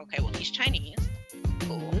 I was like, okay, well, he's Chinese.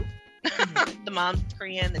 Cool. Mhm. The mom's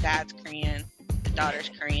Korean, the dad's Korean, the daughter's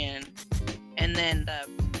Korean. And then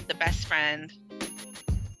the best friend,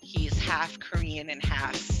 he's half Korean and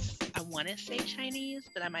half, I want to say Chinese,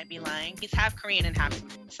 but I might be lying. He's half Korean and half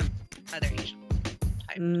some other Asian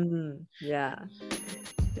type. Yeah.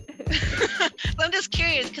 So I'm just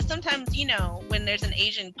curious because sometimes, you know, when there's an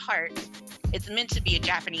Asian part, it's meant to be a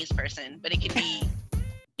Japanese person, but it could be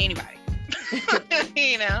anybody.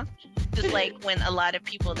 You know, just like when a lot of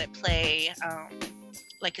people that play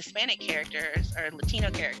like Hispanic characters or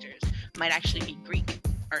Latino characters might actually be Greek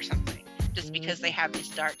or something, just because they have these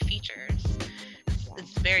dark features.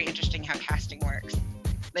 It's very interesting how casting works.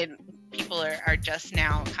 People are just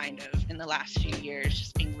now kind of in the last few years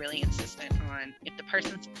just being really insistent on if the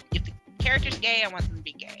character's gay, I want them to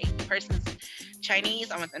be gay. If the person's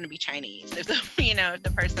Chinese, I want them to be Chinese. If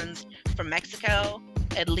the person's from Mexico,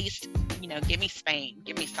 at least, you know, give me Spain,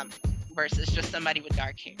 give me something, versus just somebody with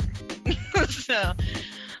dark hair. So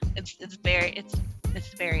it's very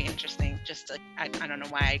interesting. I don't know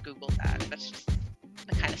why I Googled that. That's just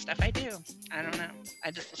the kind of stuff I do. I don't know.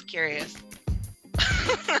 I just was curious.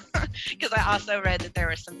 Because I also read that there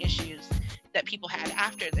were some issues that people had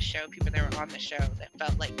after the show, people that were on the show, that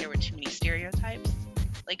felt like there were too many stereotypes,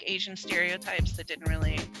 like Asian stereotypes that didn't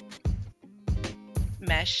really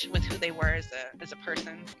mesh with who they were as a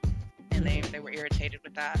person. And they were irritated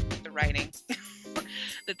with that, with the writing,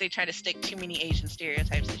 that they try to stick too many Asian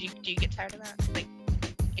stereotypes. Do you get tired of that? Like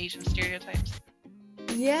Asian stereotypes?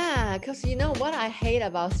 Yeah, because you know what I hate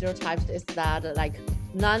about stereotypes is that like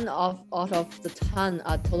none out of the 10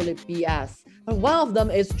 are totally BS, but one of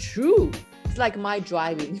them is true. It's like my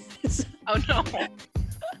driving. Oh no.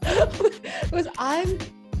 Because I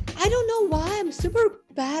don't know why I'm super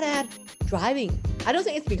bad at driving. I don't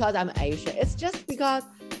think it's because I'm Asian. It's just because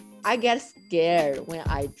I get scared when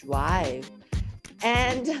I drive.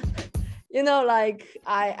 And you know, like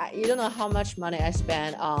you don't know how much money I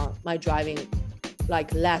spend on my driving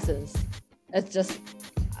like lessons. It's just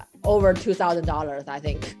over $2,000, I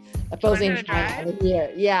think. Both in China and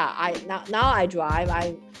here. Yeah, now I drive.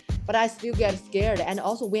 But I still get scared. And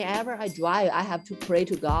also whenever I drive, I have to pray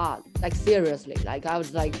to God. Like seriously. Like I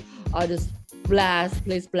was like, I'll just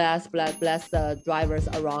please bless the drivers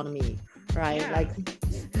around me. Right? Yeah. Like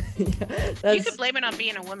you could blame it on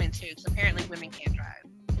being a woman too, because apparently women can't drive.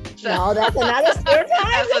 So, no, that's another stereotype.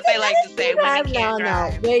 That's what they like to say. Women can't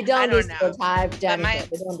drive. No, we don't do stereotype.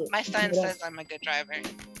 My son says I'm a good driver,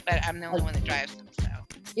 but I'm the only one that drives them. So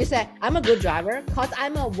you say I'm a good driver because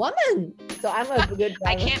I'm a woman, so I'm a good driver.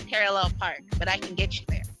 I can't parallel park, but I can get you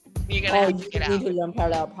there. You're gonna have to get out. You need to learn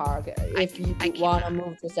parallel park if you want to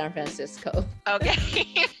move to San Francisco.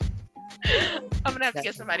 Okay. I'm gonna have to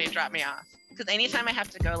get somebody to drop me off, because anytime I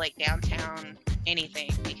have to go like downtown,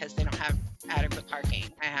 anything, because they don't have adequate parking,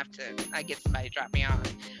 I get somebody to drop me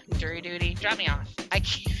off. Jury duty, drop me off. I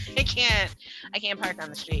can't park on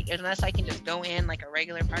the street unless I can just go in like a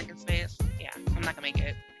regular parking space. Yeah, I'm not gonna make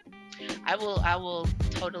it. I will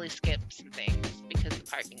totally skip some things because the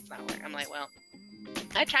parking's not working. I'm like, well,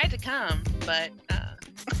 I tried to come, but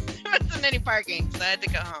there wasn't any parking, so I had to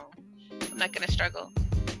go home. I'm not gonna struggle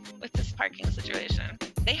with this parking situation.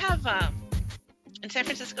 They have in San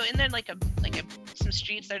Francisco, isn't there like some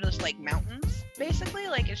streets that are just like mountains, basically?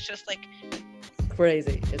 Like it's just like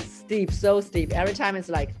crazy. It's steep, so steep. Every time it's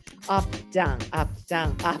like up, down, up,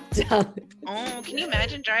 down, up, down. Oh, can you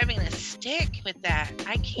imagine driving a stick with that?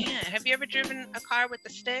 I can't. Have you ever driven a car with a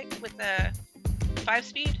stick with a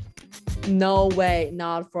 5-speed? No way,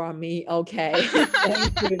 not for me. Okay.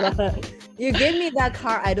 You give me that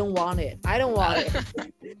car, I don't want it.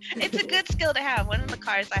 It's a good skill to have. One of the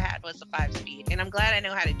cars I had was a 5-speed, and I'm glad I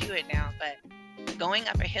know how to do it now, but going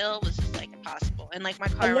up a hill was just like impossible. And like my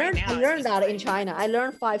car right now, I learned that in China. I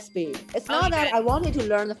learned 5-speed. It's not that I wanted to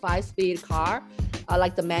learn the 5-speed car,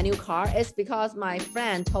 like the manual car. It's because my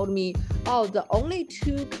friend told me, the only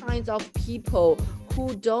two kinds of people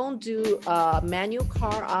who don't do manual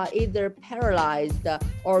car are either paralyzed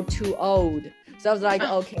or too old. So I was like,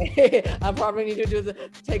 okay, I probably need to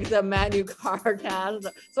take the manual car test.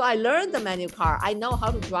 So I learned the manual car. I know how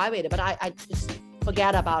to drive it, but I just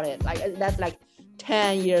forget about it. Like that's like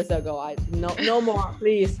 10 years ago. No more,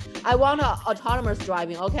 please. I want autonomous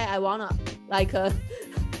driving. Okay, I want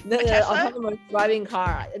the autonomous driving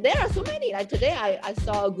car. There are so many. Like today, I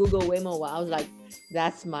saw a Google Waymo one. I was like,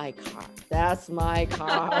 that's my car. That's my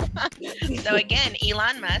car. So again,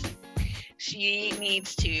 Elon Musk, she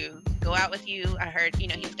needs to go out with you. I heard,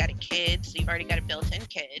 he's got a kid, so you've already got a built-in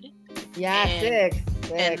kid. Yeah, 6.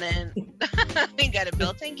 And then you got a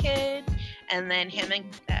built-in kid, and then him and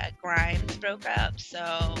Grimes broke up.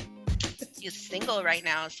 So he's single right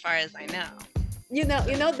now, as far as I know. You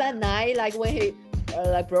know that night, like when he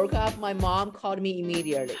like broke up, my mom called me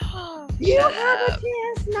immediately. You have a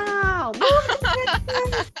chance now.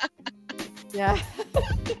 Yeah.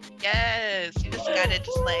 Yes, you just gotta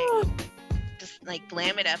just like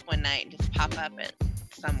glam it up one night and just pop up at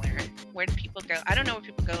somewhere. Where do people go? I don't know where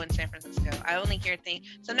people go in San Francisco. I only hear things.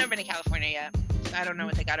 So I've never been to California yet. So I don't know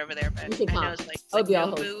what they got over there, but I know it's like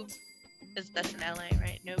Nobu. That's in LA,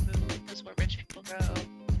 right? Nobu is where rich people go.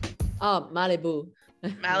 Oh, Malibu.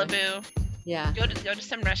 Malibu. Yeah. Go to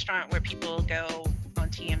some restaurant where people go on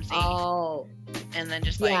TMZ. Oh. And then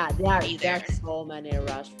just like there are so many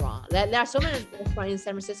restaurants. There are so many restaurants in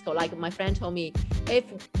San Francisco. Like my friend told me, if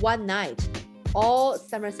one night all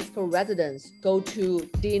San Francisco residents go to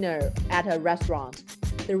dinner at a restaurant,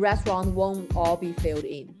 the restaurant won't all be filled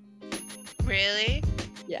in. Really?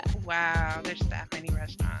 Yeah. Wow, there's that many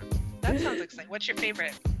restaurants. That sounds exciting. What's your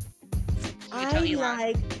favorite?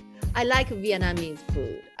 I like Vietnamese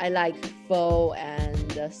food. I like pho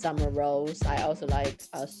and summer rolls. I also like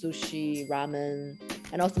sushi, ramen,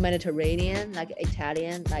 and also Mediterranean, like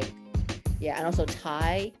Italian, and also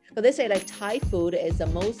Thai. But they say like Thai food is the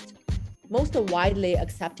most widely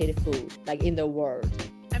accepted food like in the world.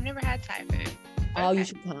 I've never had Thai food. Oh, okay. You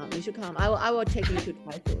should come. I will take you to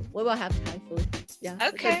Thai food. We will have Thai food. Yeah.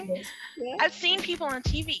 Okay. Yeah. I've seen people on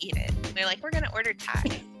TV eat it. They're like, we're gonna order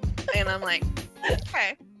Thai, and I'm like,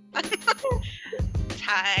 okay.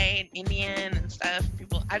 Thai, Indian, and stuff.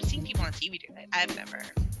 I've seen people on TV do it. I've never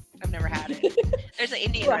had it. There's an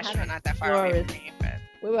Indian restaurant not that far away from me, but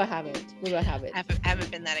we will have it. I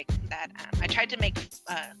haven't been that. I tried to make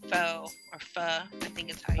pho or pho. I think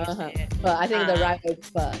it's how you say it. But I think the right word is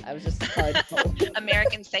pho. I was just calling it pho.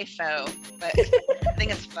 Americans say pho, but I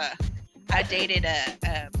think it's pho. I dated a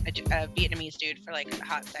Vietnamese dude for like a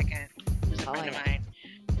hot second. He was a friend of mine,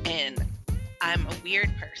 and I'm a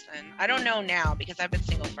weird person. I don't know now because I've been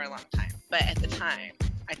single for a long time, but at the time,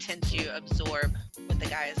 I tend to absorb what the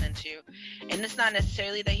guy is into. And it's not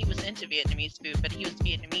necessarily that he was into Vietnamese food, but he was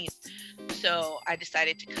Vietnamese. So I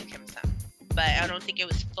decided to cook him some. But I don't think it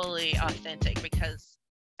was fully authentic because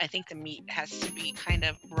I think the meat has to be kind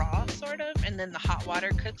of raw, sort of, and then the hot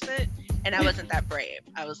water cooks it. And I wasn't that brave.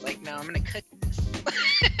 I was like, no, I'm going to cook this.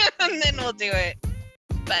 And then we'll do it.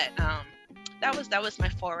 But that was my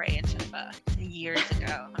foray into pho years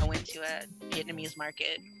ago. I went to a Vietnamese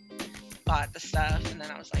market, bought the stuff, and then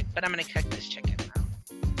I was like, but I'm gonna cook this chicken now.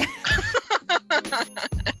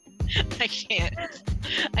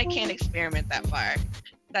 I can't experiment that far.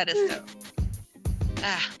 That is so.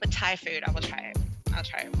 But Thai food, I will try it. I'll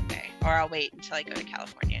try it one day, or I'll wait until I go to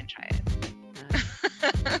California and try it.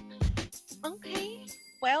 Okay.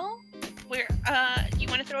 Well, you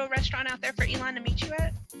want to throw a restaurant out there for Elon to meet you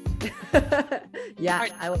at? Yeah,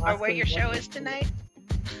 or where your show is tonight?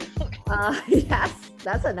 Yes,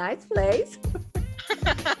 that's a nice place.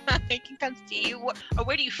 He can come see you. Or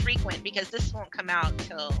where do you frequent? Because this won't come out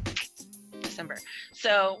till December.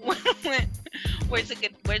 So where's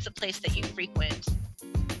a place that you frequent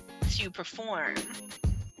to perform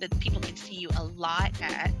that people can see you a lot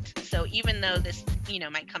at? So even though this,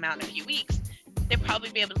 might come out in a few weeks, they'll probably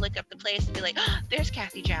be able to look up the place and be like, oh, there's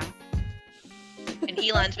Kathy Zhao. And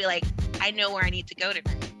Elon's be like, I know where I need to go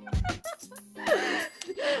tonight.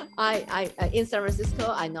 I in San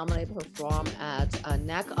Francisco, I normally perform at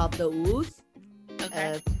Neck of the Woods,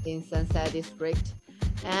 in Sunset District,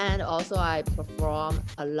 and also I perform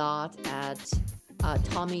a lot at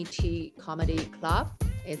Tommy T Comedy Club.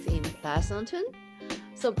 It's in Pleasanton.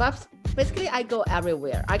 So basically, I go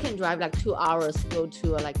everywhere. I can drive like 2 hours to go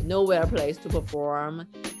to a nowhere place to perform,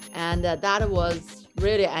 and that was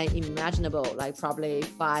really unimaginable. Like probably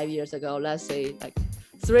 5 years ago, let's say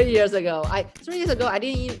 3 years ago. 3 years ago, I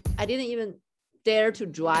didn't even dare to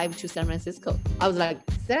drive to San Francisco. I was like,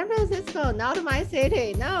 San Francisco, not my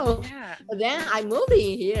city, no. Yeah. But then I moved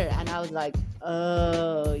in here, and I was like,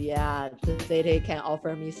 oh yeah, the city can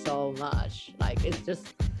offer me so much. Like it's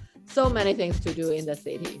just so many things to do in the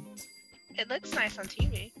city. It looks nice on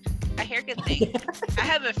TV. I hear good things. I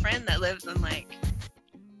have a friend that lives in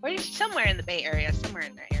somewhere in the Bay Area, somewhere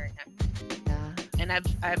in that area. Yeah. And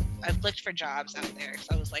I've looked for jobs out there,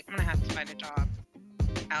 so I was like, I'm gonna have to find a job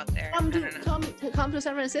out there. Come to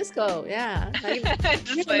San Francisco, yeah.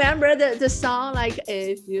 You remember the song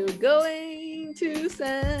if you're going to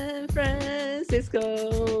San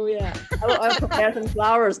Francisco, yeah. I'll prepare some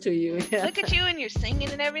flowers to you. Yeah. Look at you and you're singing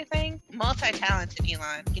and everything. Multi-talented,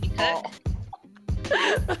 Elon. Can you cook?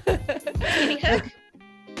 Can you cook?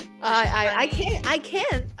 I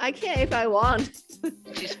can if I want.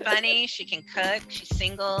 She's funny. She can cook. She's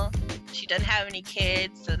single. She doesn't have any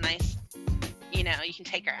kids. So nice, you can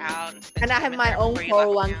take her out and spend And I time have with my her own before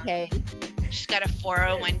you lock her down. 401k. She's got a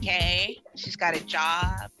 401k. She's got a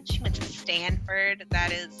job. She went to Stanford.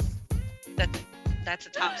 That's a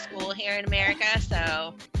top school here in America.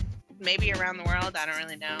 So maybe around the world, I don't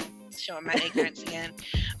really know. Showing my ignorance again,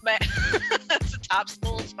 but that's a top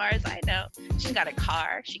school as far as I know. She's got a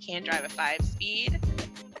car. She can drive a 5-speed.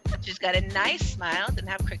 She's got a nice smile. Doesn't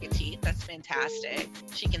have crooked teeth. That's fantastic.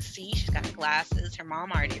 She can see. She's got glasses. Her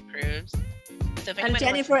mom already approves. So if And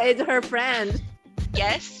Jennifer is her friend.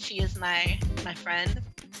 Yes, she is my friend.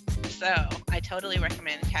 So I totally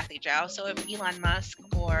recommend Kathy Zhao. So if Elon Musk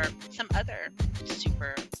or some other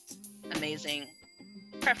super amazing,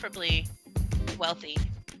 preferably wealthy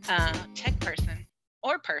tech person,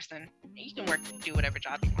 you can do whatever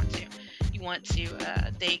job you want to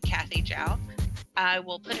date Kathy Zhao, I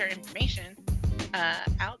will put her information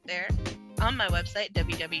out there on my website,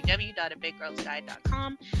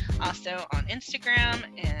 www.abiggirlsguide.com, also on Instagram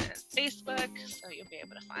and Facebook, so you'll be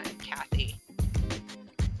able to find Kathy.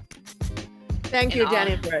 Thank you,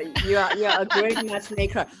 Jennifer. You're a great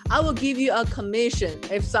matchmaker. I will give you a commission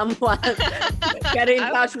if someone get in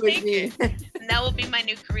touch with me. And that will be my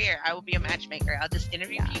new career. I will be a matchmaker. I'll just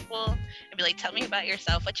interview people and be like, tell me about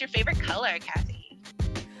yourself. What's your favorite color, Kathy?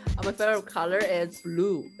 My favorite color is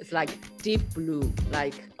blue. It's like deep blue,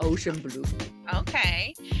 like ocean blue.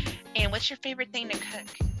 Okay. And what's your favorite thing to cook?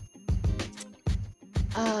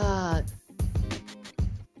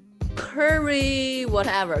 Curry,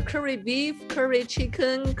 whatever. Curry beef, curry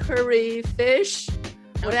chicken, curry fish,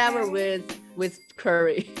 whatever with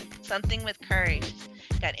curry. Something with curry.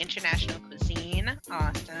 Got international cuisine.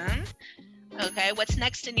 Awesome. Okay, what's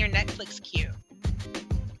next in your Netflix queue?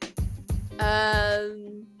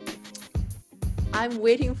 I'm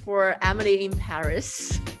waiting for Emily in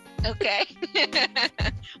Paris. Okay.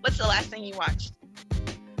 What's the last thing you watched?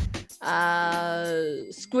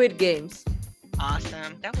 Squid Games.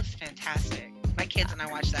 Awesome. That was fantastic. My kids and I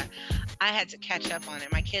watched that. I had to catch up on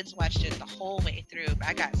it. My kids watched it the whole way through, but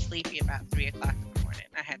I got sleepy about 3 o'clock in the morning.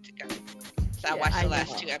 I had to go. So I watched the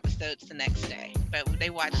last 2 episodes the next day, but they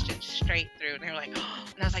watched it straight through and they were like, oh,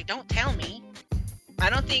 and I was like, don't tell me. I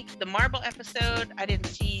don't think the marble episode, I didn't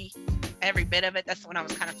see every bit of it. That's when I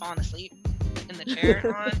was kind of falling asleep in the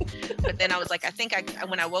chair on. But then I was like,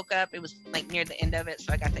 when I woke up, it was like near the end of it.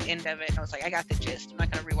 So I got the end of it and I was like, I got the gist. I'm not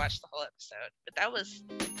going to rewatch the whole episode. But that was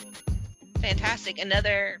fantastic.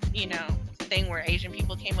 Another, thing where Asian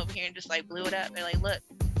people came over here and just like blew it up. They're like, look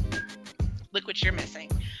what you're missing.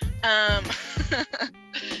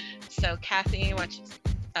 So Kathy watches,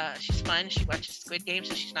 she's fun. She watches Squid Game,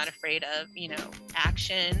 so she's not afraid of,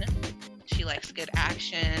 action. She likes good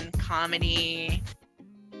action, comedy.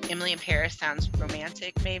 Emily in Paris sounds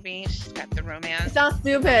romantic, maybe. She's got the romance. It sounds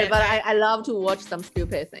stupid, but I love to watch some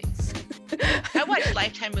stupid things. I watch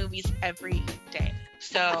Lifetime movies every day.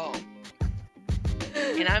 So,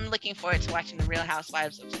 and I'm looking forward to watching The Real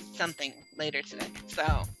Housewives of something later today.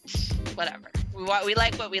 So, whatever. We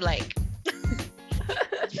like what we like.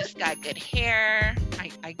 She's got good hair.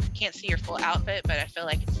 I can't see your full outfit, but I feel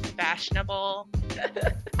like it's fashionable.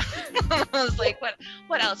 I was like,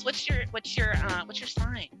 what else? What's your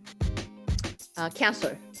sign?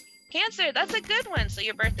 Cancer. Cancer. That's a good one. So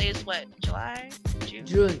your birthday is what? July? June?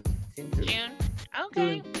 June.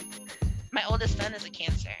 Okay. June. My oldest son is a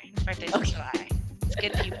Cancer. His birthday's in July. It's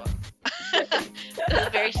good people. Those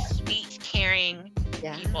very sweet, caring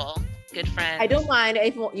people. Good friends. I don't mind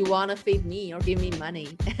if you want to feed me or give me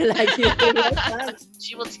money.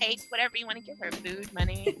 She will take whatever you want to give her. Food,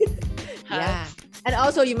 money. Yeah. And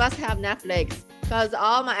also you must have Netflix, because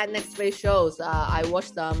all my Netflix shows, I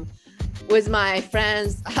watch them with my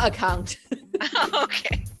friend's account.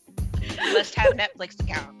 Okay. You must have Netflix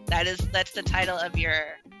account. That's the title of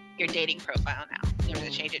your dating profile now. You're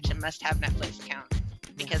going to change it to must have Netflix account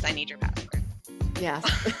because I need your password. Yes.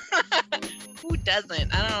 Who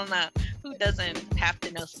doesn't? I don't know. Who doesn't have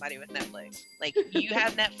to know somebody with Netflix? Like, you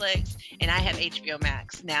have Netflix and I have HBO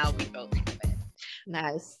Max. Now we both have it.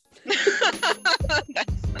 Nice. That's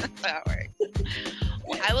how it works.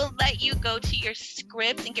 Well, I will let you go to your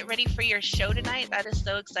script and get ready for your show tonight. That is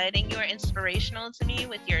so exciting. You are inspirational to me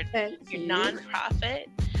with your nonprofit.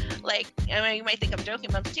 Like, I mean, you might think I'm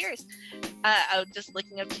joking, but I'm serious. I was just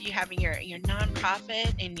looking up to you having your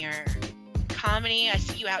nonprofit and your comedy. I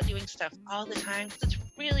see you out doing stuff all the time because it's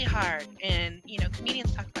really hard, and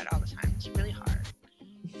comedians talk about it all the time. It's really hard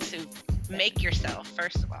to make yourself,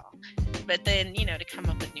 first of all, but then to come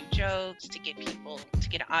up with new jokes, to get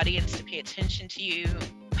an audience to pay attention to you.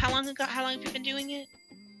 How long have you been doing it?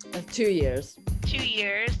 2 years. 2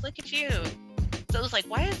 years. Look at you. So it was like,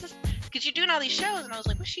 why is this? Because you're doing all these shows, and I was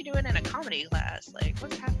like, what's she doing in a comedy class? Like,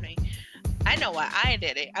 what's happening? I know why I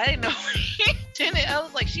did it. I didn't know why he did it. I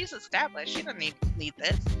was like, she's established. She doesn't need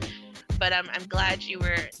this. But I'm glad you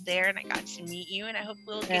were there, and I got to meet you, and I hope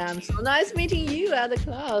we'll get And so nice meeting you at the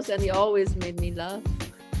class, and you always made me laugh.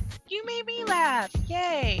 You made me laugh.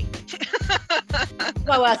 Yay.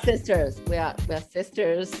 Well, we're sisters. We are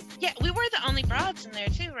sisters. Yeah, we were the only broads in there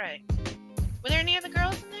too, right? Were there any other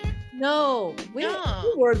girls in there? No, we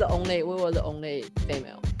were the only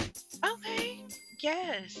female. Okay.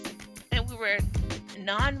 Yes. And we were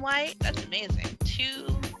non-white. That's amazing. 2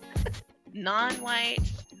 non-white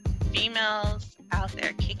females out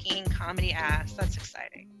there kicking comedy ass. That's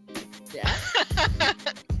exciting. Yeah.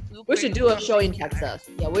 We should do a show in Texas.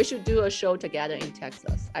 Yeah, we should do a show together in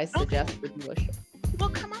Texas. I suggest we do a show. Well,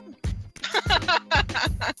 come on.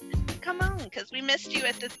 Come on, because we missed you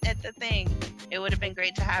at the thing. It would have been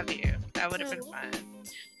great to have you. That would have been fun.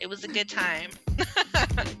 It was a good time.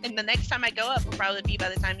 And the next time I go up will probably be by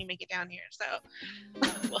the time you make it down here. So,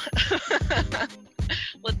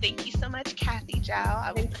 well, thank you so much, Kathy Zhao.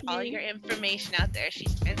 I will put all your information out there.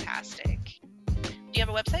 She's fantastic. Do you have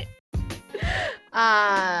a website?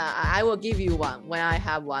 I will give you one when I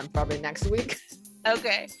have one, probably next week.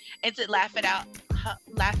 Okay. Is it Laugh It Out Hub?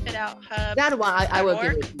 That one I will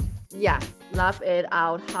give it. Yeah,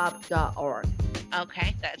 laughitout.hub.org.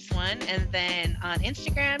 Okay, that's one. And then on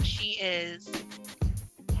Instagram, she is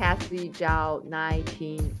Kathy Zhao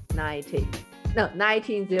 1990. No,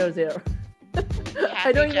 1900.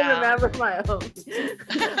 I don't even remember my own.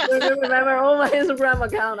 I don't even remember all my Instagram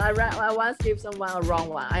account. I once gave someone a wrong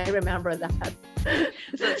one. I remember that.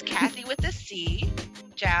 So it's Kathy with a C,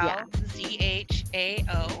 Zhao,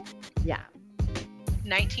 ZHAO. Yeah.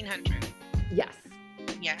 1900. Yes.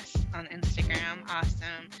 Yes, on Instagram.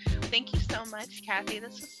 Awesome. Thank you so much, Kathy.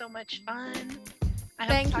 This was so much fun. I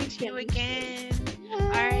hope to talk to you again. Yay. All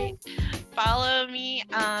right. Follow me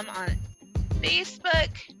on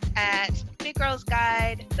Facebook at Big Girls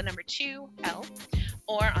Guide, the number 2L,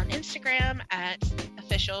 or on Instagram at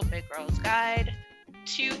official Big Girls Guide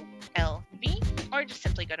 2LV, or just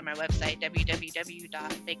simply go to my website,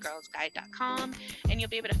 www.biggirlsguide.com, and you'll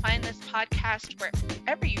be able to find this podcast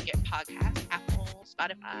wherever you get podcasts, Apple,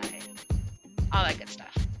 Spotify, all that good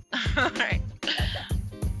stuff. All right.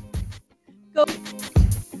 Go.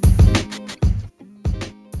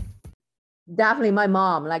 Definitely my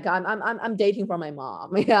mom. Like I'm dating for my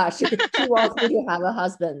mom. Yeah, she wants me to have a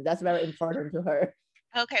husband. That's very important to her.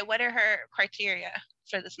 Okay, what are her criteria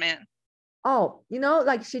for this man? Oh,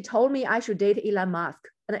 like she told me I should date Elon Musk,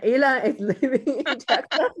 and Elon is living in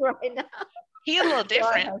Texas right now. He's a little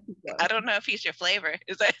different. So I don't know if he's your flavor.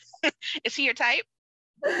 Is he your type?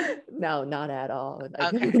 No, not at all. Like,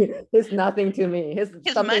 okay. He's nothing to me. His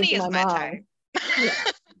money is my type.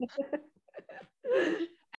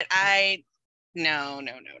 No.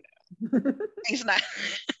 He's not.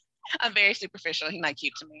 I'm very superficial. He's not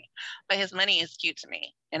cute to me, but his money is cute to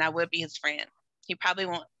me, and I would be his friend. He probably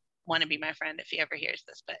won't want to be my friend if he ever hears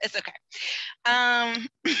this, but it's okay.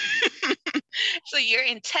 So you're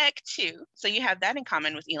in tech too, so you have that in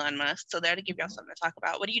common with Elon Musk, so that'll give y'all something to talk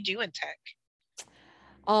about. What do you do in tech?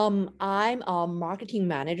 I'm a marketing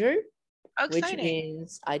manager. Oh, which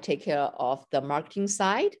means I take care of the marketing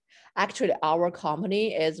side. Actually, our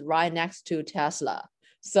company is right next to Tesla.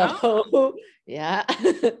 So, yeah.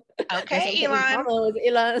 Okay, Elon.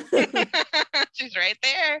 Elon. She's right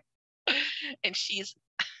there. And she's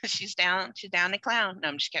down to clown. No,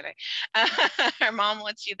 I'm just kidding. Her mom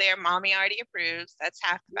wants you there. Mommy already approves. That's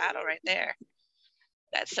half the battle right there.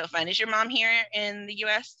 That's so fun. Is your mom here in the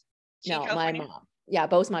US? No, my mom. Yeah,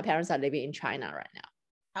 both my parents are living in China right now.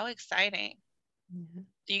 How exciting. Mm-hmm.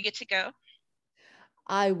 Do you get to go?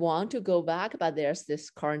 I want to go back, but there's this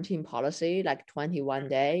quarantine policy, like 21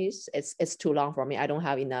 days. It's too long for me. I don't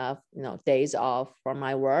have enough, days off from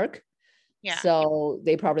my work. Yeah. So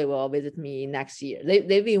they probably will visit me next year.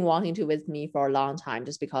 They've been wanting to visit me for a long time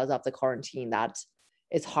just because of the quarantine, that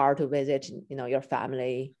it's hard to visit, your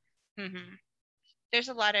family. Mm-hmm. There's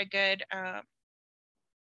a lot of good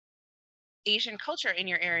Asian culture in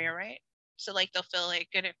your area, right? So like they'll feel like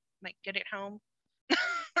good at home.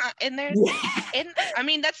 And there's, I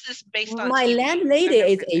mean, that's just based on my landlady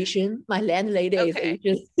is Asian. My landlady is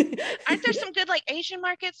Asian. Aren't there some good like Asian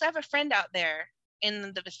markets? I have a friend out there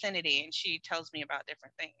in the vicinity, and she tells me about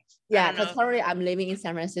different things. Yeah, because currently I'm living in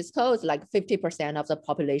San Francisco. It's like 50% of the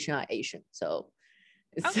population are Asian. So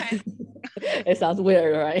it sounds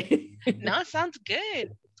weird, right? No, it sounds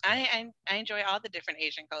good. I enjoy all the different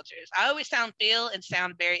Asian cultures. I always feel and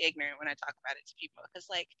sound very ignorant when I talk about it to people because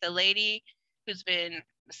like the lady who's been,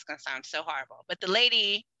 this is gonna sound so horrible, but the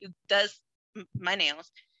lady who does my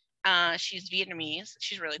nails, she's Vietnamese.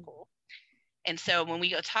 She's really cool. And so when we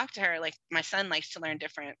go talk to her, like my son likes to learn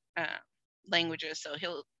different languages, so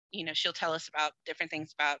she'll tell us about different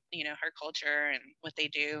things about her culture and what they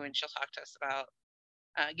do, and she'll talk to us about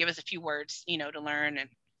give us a few words to learn, and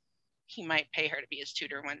he might pay her to be his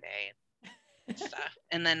tutor one day and stuff.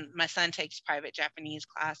 And then my son takes private Japanese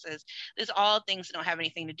classes. There's all things that don't have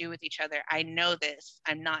anything to do with each other. I know this.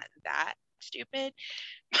 I'm not that stupid.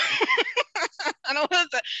 I don't know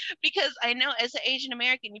because I know as an Asian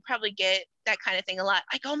American, you probably get that kind of thing a lot.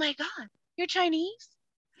 Like, oh my God, you're Chinese?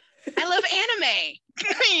 I love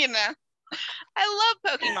anime. I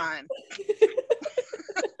love Pokemon.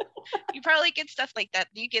 You probably get stuff like that.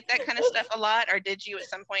 Do you get that kind of stuff a lot, or did you at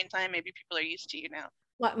some point in time? Maybe people are used to you now.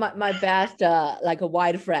 My best like a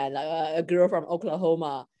white friend, a girl from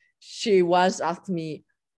Oklahoma, she once asked me,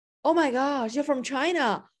 "Oh my gosh, you're from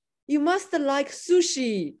China. You must like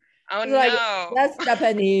sushi." Oh like, no, that's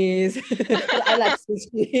Japanese. I like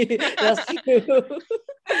sushi. That's true.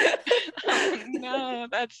 oh no,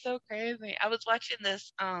 that's so crazy. I was watching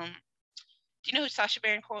this. Do you know who Sacha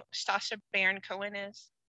Baron Cohen is?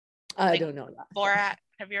 I don't know that. Borat.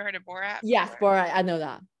 Have you ever heard of Borat? Yes, Borat. I know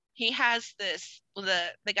that. He has this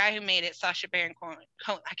the guy who made it, Sacha Baron Cohen.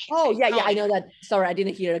 I can't. Oh yeah, Cohen. yeah, I know that. Sorry, I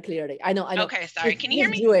didn't hear it clearly. I know. Okay, sorry. Can you hear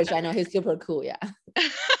me? He's Jewish. I know he's super cool. Yeah.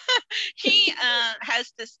 He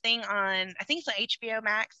has this thing on. I think it's on HBO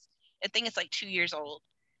Max. I think it's like 2 years old,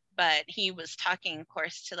 but he was talking, of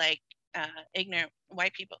course, to like ignorant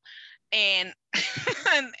white people, and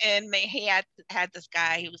he had this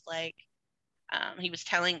guy who was like, he was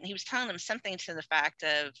telling them something to the fact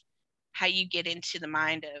of how you get into the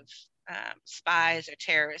mind of spies or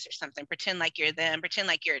terrorists or something. Pretend like you're them. Pretend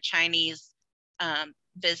like you're a Chinese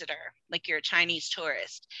visitor, like you're a Chinese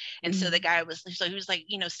tourist. And so the guy was, so he was like,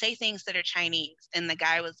 say things that are Chinese. And the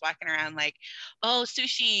guy was walking around like, oh,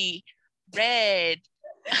 sushi, red,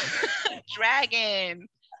 dragon,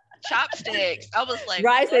 chopsticks. I was like,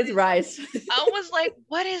 rice is rice. I was like,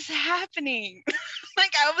 what is happening?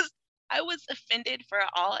 Like I was offended for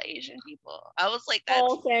all Asian people. I was like,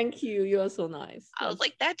 oh, thank you. You're so nice. I was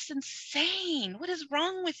like, that's insane. What is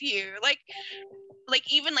wrong with you? Like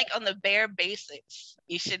even like on the bare basics,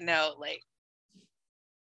 you should know like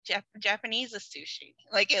Japanese is sushi.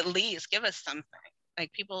 Like at least give us something.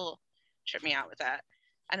 Like people trip me out with that.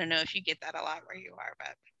 I don't know if you get that a lot where you are,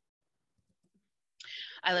 but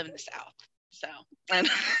I live in the South. So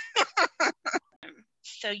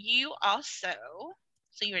so you also,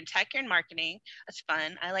 so you're in tech, you're in marketing. That's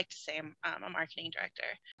fun. I like to say I'm a marketing director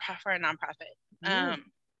for a nonprofit.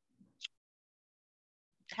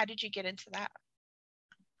 How did you get into that?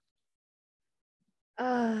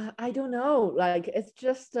 I don't know. Like it's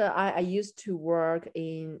just I used to work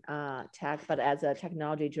in tech, but as a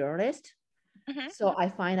technology journalist. Mm-hmm. So I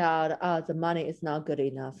find out the money is not good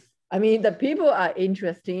enough. I mean, the people are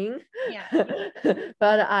interesting, yeah.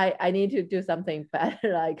 But I need to do something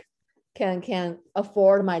better. Like can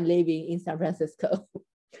afford my living in San Francisco.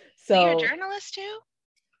 So you're a journalist too?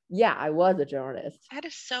 Yeah, I was a journalist. That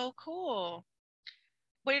is so cool.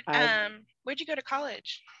 Where'd you go to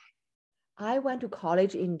college? I went to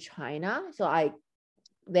college in China. So I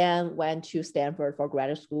then went to Stanford for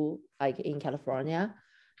graduate school, like in California.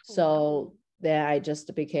 Cool. So then I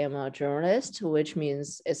just became a journalist, which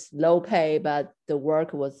means it's low pay, but the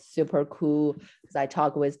work was super cool because I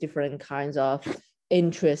talk with different kinds of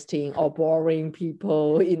interesting or boring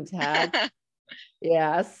people in tech.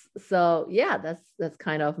 Yes. So yeah, that's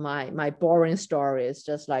kind of my boring story. It's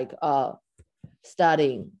just like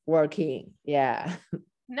studying, working. Yeah.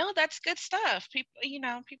 No, that's good stuff.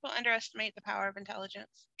 People underestimate the power of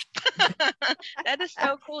intelligence. That is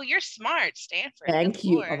so cool. You're smart, Stanford. Thank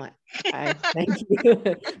you. Oh thank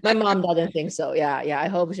you. My mom doesn't think so. Yeah. I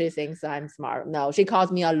hope she thinks I'm smart. No, she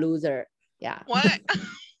calls me a loser. Yeah. What?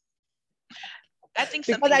 I think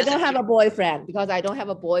because I don't have a boyfriend. Because I don't have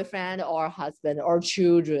a boyfriend or husband or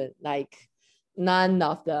children. Like none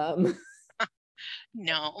of them.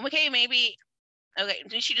 No. Okay, maybe. Okay,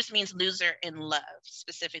 she just means loser in love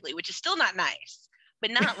specifically, which is still not nice,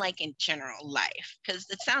 but not like in general life, because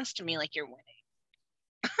it sounds to me like you're winning.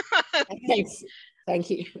 Thanks. Thank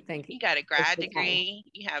you. You got a grad degree.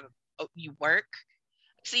 You work.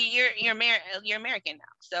 See, you're American now,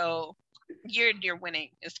 so you're winning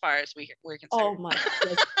as far as we're concerned. Oh my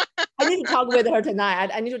goodness. I need to talk with her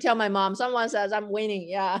tonight. I need to tell my mom. Someone says I'm winning.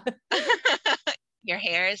 Yeah. Your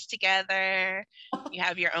hair is together. You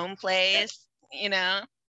have your own place.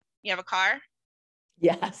 You have a car?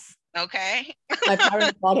 Yes. Okay. My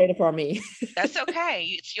parents bought it for me. That's okay.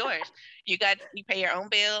 It's yours. You pay your own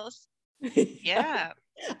bills. Yeah.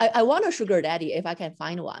 I want a sugar daddy if I can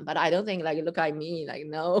find one, but I don't think like look at me like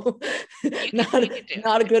no, You could do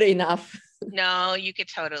not it. good enough. No, you could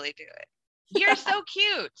totally do it. You're so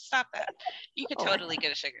cute. Stop that. You could totally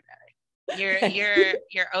get a sugar daddy.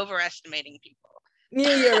 You're overestimating people. New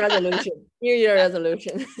Year resolution. New Year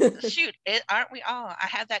resolution. Shoot, aren't we all? I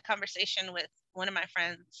had that conversation with one of my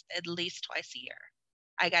friends at least twice a year.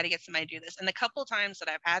 I got to get somebody to do this. And the couple times that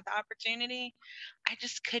I've had the opportunity, I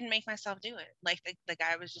just couldn't make myself do it. Like the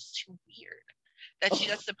guy was just too weird.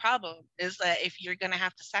 That's the problem, is that if you're gonna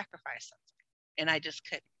have to sacrifice something, and I just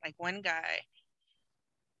couldn't. Like one guy,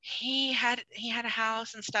 he had a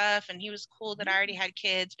house and stuff, and he was cool that I already had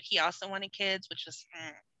kids, but he also wanted kids, which was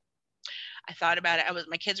I thought about it.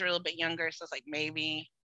 My kids were a little bit younger, so I was like, maybe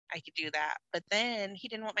I could do that. But then he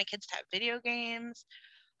didn't want my kids to have video games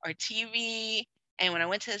or TV. And when I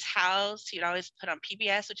went to his house, he'd always put on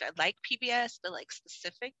PBS, which I like PBS, but like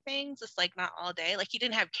specific things. It's like not all day. Like he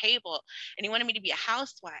didn't have cable and he wanted me to be a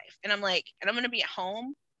housewife. And I'm like, and I'm going to be at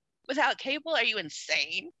home without cable? Are you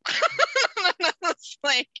insane? It's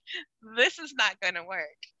like, this is not going to work.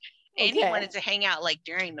 And he wanted to hang out like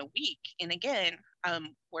during the week. And again,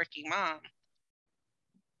 working mom.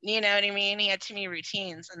 You know what I mean? He had too many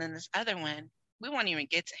routines. And then this other one, we won't even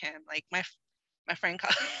get to him. Like my friend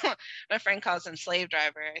calls him slave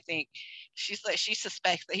driver. I think she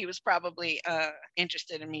suspects that he was probably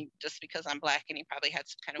interested in me just because I'm Black, and he probably had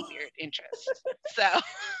some kind of weird interest. So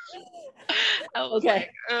I was like,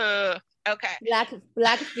 okay.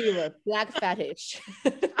 Black fever, Black fetish.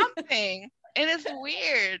 Something. And it's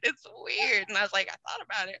weird. It's weird. And I was like, I thought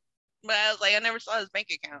about it. But I was like, I never saw his bank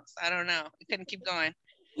accounts. I don't know. I couldn't keep going.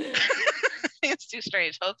 It's too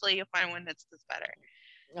strange. Hopefully you'll find one that's better.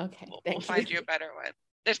 Okay. We'll find you a better one.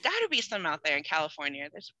 There's got to be some out there in California.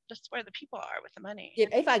 That's just where the people are with the money.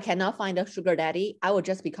 If I cannot find a sugar daddy, I will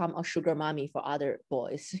just become a sugar mommy for other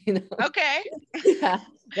boys. You know. Okay. Yeah,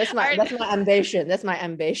 that's my ambition. That's my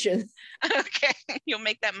ambition. Okay, you'll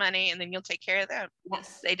make that money and then you'll take care of them.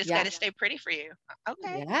 Yes. They just got to stay pretty for you.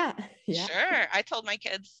 Okay. Yeah. Sure. I told my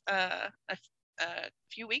kids a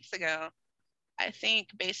few weeks ago, I think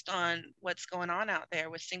based on what's going on out there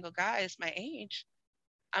with single guys my age,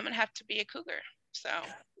 I'm gonna have to be a cougar. So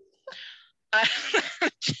I'm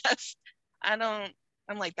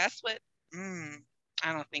like, that's what,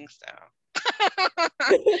 I don't think so.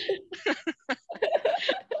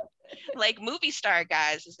 Like movie star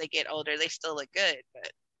guys, as they get older, they still look good,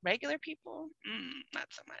 but regular people, not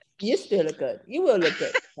so much. You still look good. You will look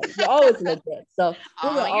good. You always look good. So we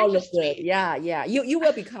will all look good. Yeah. You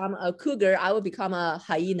will become a cougar. I will become a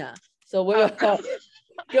hyena. So we will go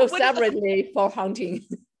separately for hunting.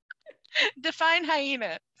 Define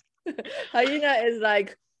hyena. Hyena is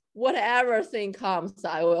like whatever thing comes,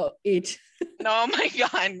 I will eat. No, my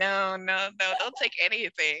God, no, don't take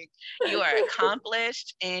anything. You are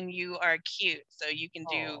accomplished and you are cute, so you can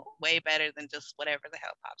do way better than just whatever the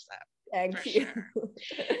hell pops up. Thank you.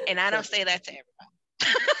 Sure. And I don't say that to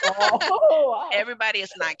everybody. Wow. Everybody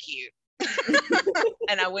is not cute.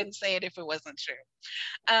 And I wouldn't say it if it wasn't true.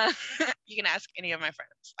 You can ask any of my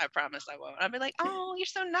friends. I promise I won't. I'll be like, oh, you're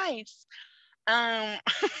so nice.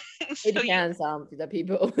 It depends on the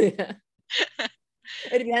people. Yeah.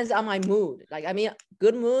 It depends on my mood. Like, I mean,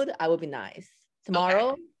 good mood, I will be nice.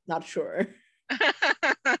 Tomorrow, not sure.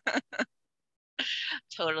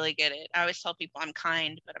 Totally get it. I always tell people I'm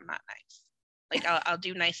kind, but I'm not nice. Like I'll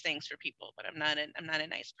do nice things for people, but I'm not a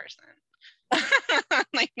nice person.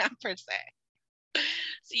 Like not per se.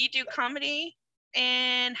 So you do comedy,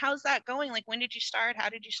 and how's that going? Like when did you start? How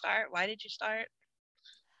did you start? Why did you start?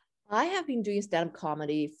 I have been doing stand-up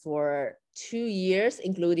comedy for 2 years,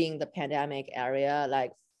 including the pandemic area,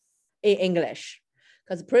 like in English.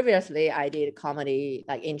 Because previously I did comedy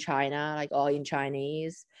like in China, like all in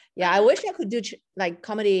Chinese. Yeah, I wish I could do like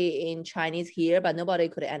comedy in Chinese here, but nobody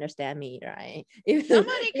could understand me, right?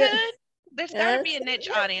 Somebody could. There's got to be a niche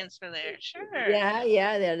audience for there. Sure.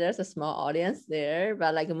 Yeah. There's a small audience there,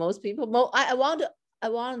 but like most people, I want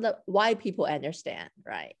the white people understand,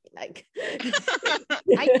 right? Like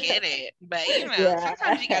I get it, but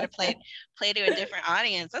sometimes you got to play to a different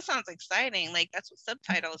audience. That sounds exciting. Like that's what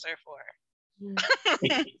subtitles are for.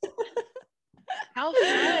 How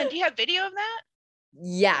fun! Do you have video of that?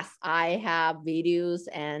 Yes, I have videos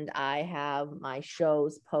and I have my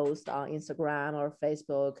shows post on Instagram or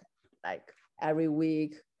Facebook like every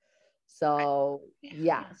week. So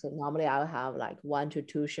so normally I'll have like 1 to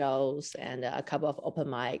 2 shows and a couple of open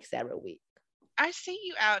mics every week. I see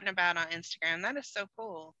you out and about on Instagram. That is so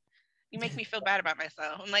cool. You make me feel bad about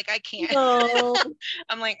myself. I'm like, I can't. No.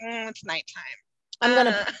 I'm like, it's nighttime.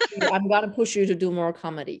 I'm gonna push you to do more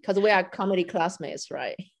comedy because we are comedy classmates,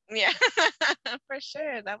 right? Yeah, for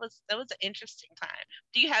sure. That was an interesting time.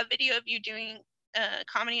 Do you have video of you doing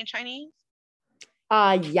comedy in Chinese?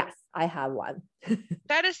 Yes, I have one.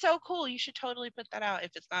 That is so cool. You should totally put that out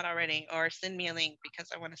if it's not already, or send me a link because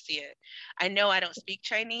I want to see it. I know I don't speak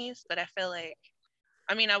Chinese, but I feel like,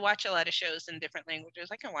 I mean, I watch a lot of shows in different languages.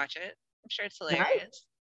 I can watch it. I'm sure it's Nice. hilarious.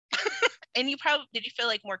 And did you feel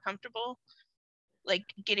like more comfortable, like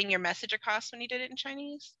getting your message across when you did it in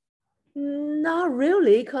Chinese? Not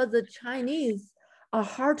really, because the Chinese are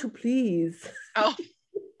hard to please. Oh,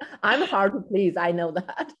 I'm hard to please. I know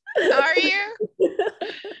that. are you?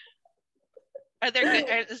 Are there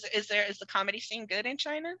good? Is the comedy scene good in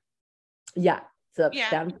China? Yeah, the Yeah.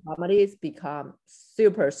 stand-up comedies become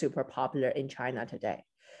super, super popular in China today.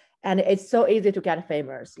 And it's so easy to get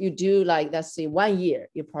famous. You do like, let's see, 1 year,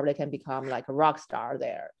 you probably can become like a rock star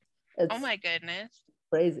there. It's Oh my goodness.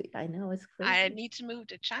 crazy. I know, it's crazy. I need to move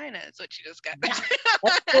to China. Is what you just got. Yeah.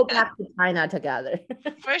 Let's go back to China together.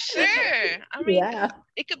 For sure. I mean, yeah.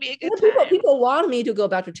 It could be a good People, time. people want me to go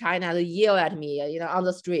back to China. They yell at me, on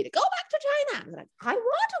the street, go back to China. I'm like, I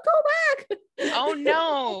want to go back. Oh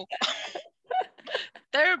no.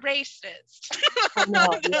 They're racist. I know,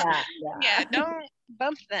 yeah. Yeah, don't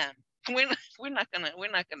bump them. We're not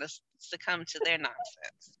gonna succumb to their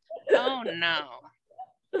nonsense. Oh no.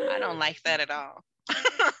 I don't like that at all.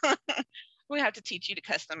 We have to teach you to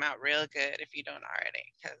cuss them out real good if you don't already,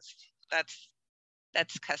 because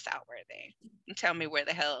that's cuss out worthy. And tell me where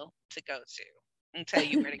the hell to go to and tell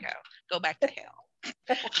you where to go. Go back to hell.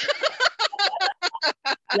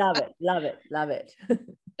 Love it.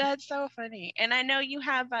 That's so funny. And I know you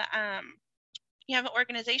have an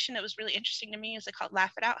organization that was really interesting to me. Is it called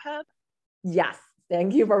Laugh It Out Hub? Yes.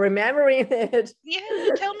 Thank you for remembering it. Yeah,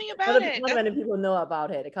 tell me about it. Not many people know about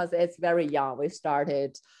it because it's very young. We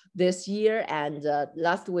started this year, and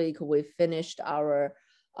last week we finished our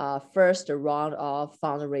first round of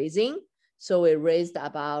fundraising. So we raised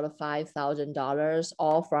about $5,000,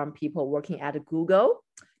 all from people working at Google.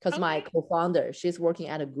 Because my co-founder, she's working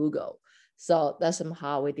at Google. So that's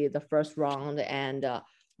somehow we did the first round, and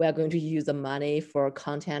we are going to use the money for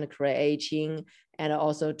content creating and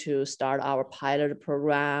also to start our pilot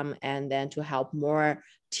program and then to help more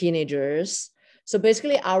teenagers. So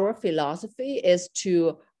basically our philosophy is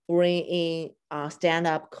to bring in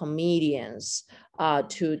stand-up comedians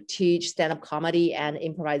to teach stand-up comedy and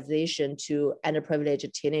improvisation to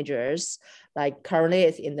underprivileged teenagers. Like currently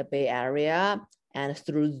it's in the Bay Area and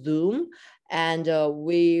through Zoom. And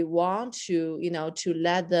we want to, to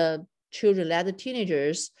let the children, let the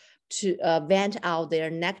teenagers to vent out their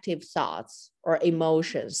negative thoughts or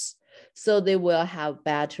emotions, so they will have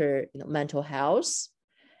better mental health.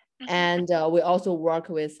 And we also work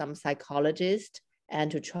with some psychologists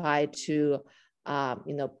and to try to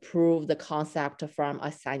prove the concept from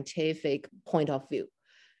a scientific point of view.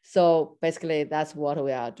 So basically that's what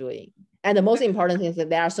we are doing. And the most important thing is that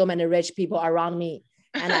there are so many rich people around me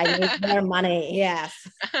and I need their money. Yes.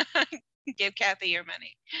 Give Kathy your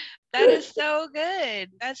money. That is so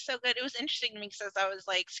good. That's so good. It was interesting to me because I was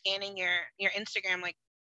like scanning your Instagram, like,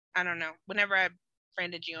 I don't know, whenever I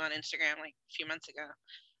friended you on Instagram like a few months ago,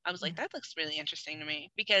 I was like, that looks really interesting to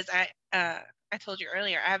me because I told you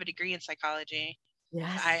earlier, I have a degree in psychology.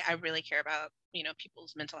 Yes. I really care about,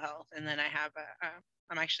 people's mental health. And then I have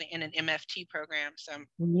I'm actually in an MFT program. So I'm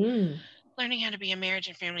learning how to be a marriage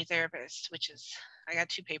and family therapist, which is, I got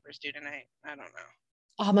 2 papers due tonight. I don't know.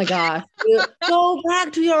 Oh my gosh. Go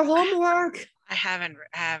back to your homework. I haven't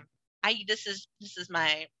this is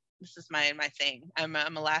my thing. I'm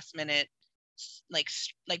a last minute, like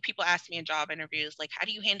people ask me in job interviews, like, how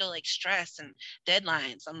do you handle like stress and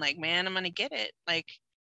deadlines? I'm like, man, I'm gonna get it. Like,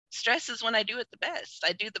 stress is when I do it the best.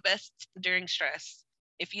 I do the best during stress.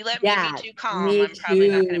 If you let me be too calm, I'm probably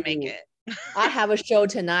not gonna make it. I have a show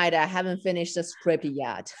tonight. I haven't finished the script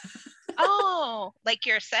yet. Oh, like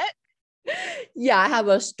your set? Yeah, I have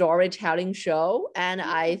a storytelling show, and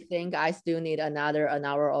I think I still need an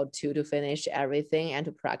hour or 2 to finish everything and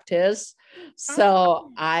to practice.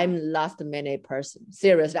 So I'm last minute person.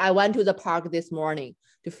 Seriously, I went to the park this morning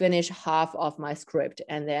to finish half of my script,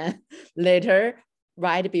 and then later,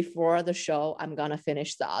 right before the show, I'm gonna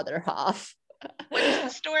finish the other half. What is the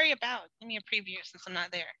story about? Give me a preview since I'm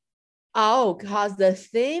not there. Oh, because the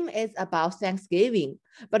theme is about Thanksgiving,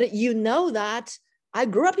 but you know that I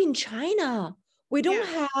grew up in China. We don't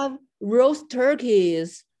have roast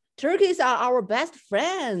turkeys. Turkeys are our best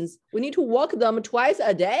friends. We need to walk them twice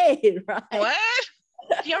a day, right? What?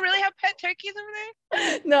 Do y'all really have pet turkeys over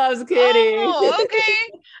there? No, I was kidding. Oh,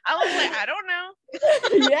 okay. I was like, I don't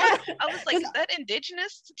know. Yeah, I was like, is that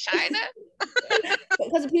indigenous to China?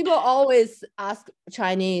 because people always ask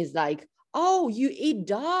Chinese like, oh, you eat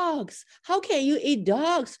dogs. How can you eat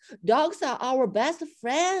dogs? Dogs are our best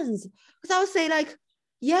friends. Because I would say like,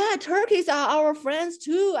 yeah, turkeys are our friends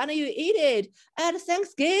too, and you eat it at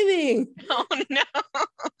Thanksgiving. Oh no,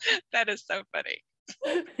 that is so funny.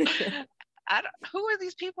 Who are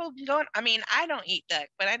these people going? I mean, I don't eat duck,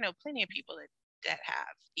 but I know plenty of people that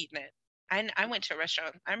have eaten it. I went to a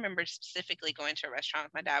restaurant. I remember specifically going to a restaurant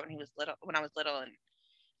with my dad when I was little, and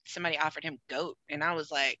somebody offered him goat, and I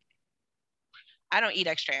was like, I don't eat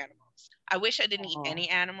extra animals. I wish I didn't eat any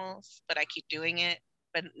animals, but I keep doing it.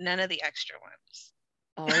 But none of the extra ones.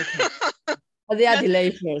 Okay. But they are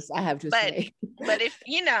delicious, I have to say. But if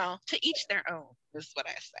to each their own is what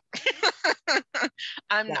I say.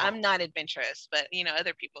 I'm not adventurous, but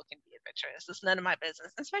other people can be adventurous. It's none of my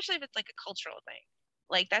business, especially if it's like a cultural thing.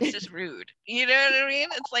 Like that's just rude. You know what I mean?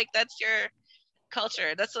 It's like that's your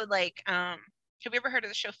culture. That's what like have you ever heard of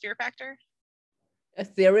the show Fear Factor? A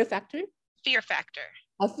theory factor? Fear Factor.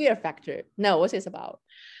 A fear factor. No, what's it about?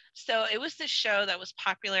 So it was this show that was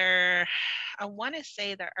popular, I want to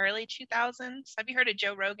say the early 2000s. Have you heard of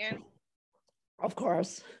Joe Rogan? Of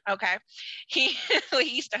course. Okay. He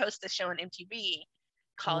used to host this show on MTV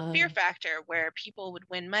called Fear Factor, where people would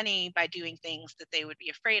win money by doing things that they would be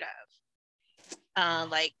afraid of,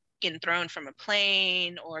 like getting thrown from a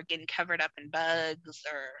plane or getting covered up in bugs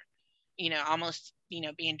or, almost,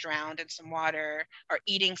 being drowned in some water or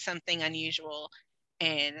eating something unusual.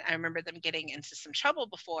 And I remember them getting into some trouble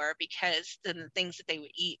before because the things that they would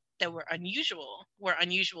eat that were unusual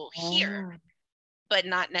here, but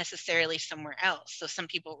not necessarily somewhere else. So some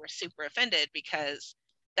people were super offended because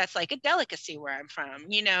that's like a delicacy where I'm from.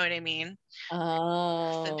 You know what I mean?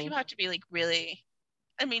 Oh. So people have to be like really,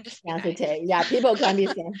 just sensitive. nice. Yeah, people can be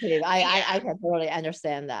sensitive. I Yeah. I can totally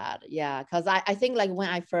understand that. Yeah, because I think like when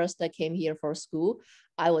I first came here for school,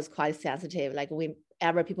 I was quite sensitive. Like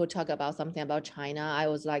whenever people talk about something about China, I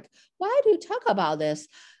was like, why do you talk about this?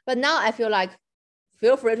 But now I feel like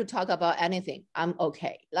feel free to talk about anything. I'm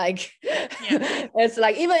okay. Like it's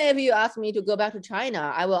like even if you ask me to go back to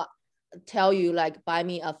China, I will tell you like buy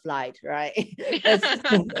me a flight, right?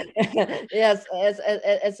 Yes,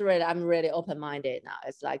 it's really, I'm really open-minded now.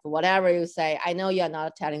 It's like whatever you say, I know you're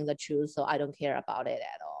not telling the truth, so I don't care about it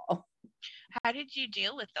at all. How did you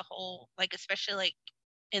deal with the whole, like, especially like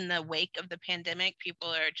in the wake of the pandemic, people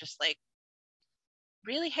are just like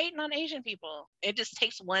really hating on Asian people. It just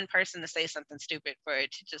takes one person to say something stupid for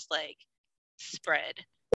it to just like spread.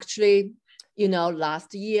 Actually,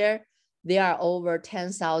 last year there are over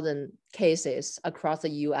 10,000 cases across the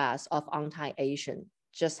US of anti-Asian,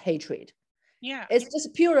 just hatred. Yeah. It's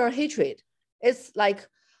just pure hatred. It's like,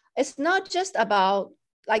 it's not just about,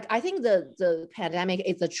 like, I think the pandemic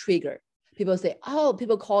is a trigger. People say, oh,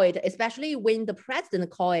 people call it, especially when the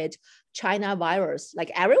president call it China virus,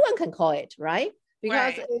 like everyone can call it, right?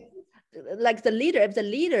 Because like if the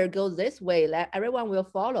leader goes this way, like everyone will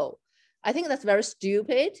follow. I think that's very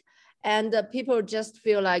stupid. And people just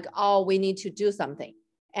feel like, oh, we need to do something.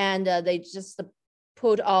 And they just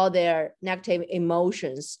put all their negative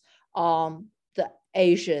emotions on the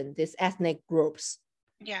Asian, these ethnic groups.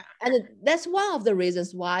 Yeah. And that's one of the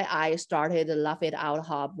reasons why I started the Laugh It Out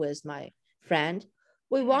Hub with my friend.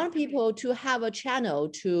 We want people to have a channel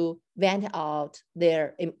to vent out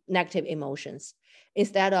their negative emotions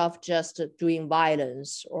instead of just doing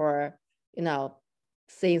violence or,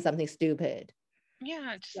 saying something stupid.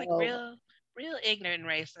 Yeah, just like real ignorant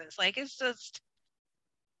racist. Like it's just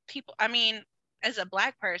people. As a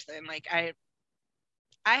Black person, like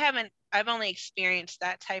I've only experienced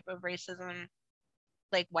that type of racism,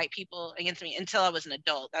 like white people against me, until I was an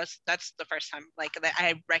adult. That's the first time like that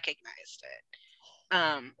I recognized it.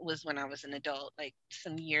 Was when I was an adult, like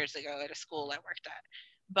some years ago at a school I worked at.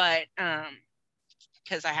 But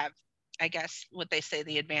because I have, I guess what they say,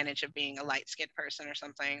 the advantage of being a light-skinned person or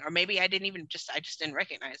something, or maybe I just didn't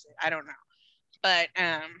recognize it. I don't know. But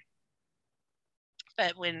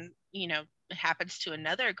when it happens to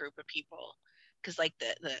another group of people, because like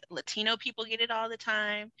the Latino people get it all the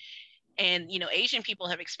time, and Asian people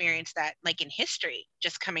have experienced that, like in history,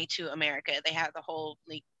 just coming to America. They have the whole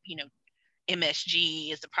like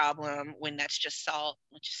MSG is the problem when that's just salt,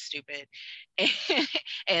 which is stupid,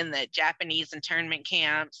 and the Japanese internment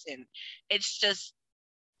camps, and it's just,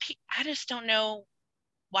 I just don't know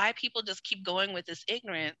why people just keep going with this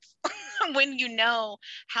ignorance when you know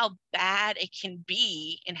how bad it can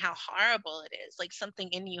be and how horrible it is. Like something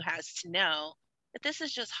in you has to know But this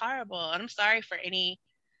is just horrible. And I'm sorry for any,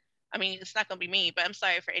 I mean, it's not going to be me, but I'm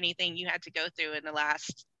sorry for anything you had to go through in the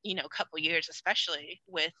last, couple years, especially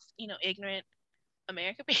with, ignorant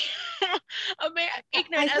American people, I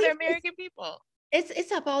ignorant other think American people.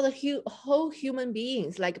 it's about the whole human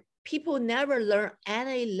beings. Like people never learn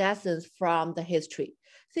any lessons from the history.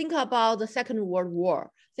 Think about the Second World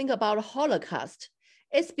War. Think about the Holocaust.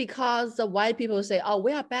 It's because the white people say, "Oh,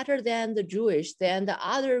 we are better than the Jewish, than the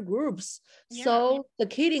other groups." Yeah. So the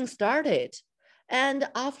killing started, and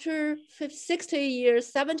after 50, 60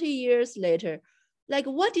 years, 70 years later, like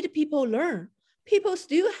what did people learn? People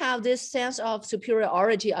still have this sense of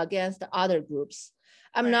superiority against the other groups.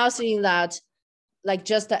 I'm Right. not saying that like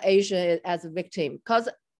just the Asian as a victim, because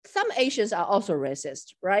some Asians are also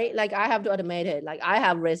racist, right? Like I have to admit it, like I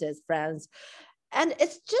have racist friends. And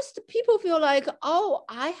it's just people feel like, oh,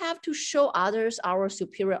 I have to show others our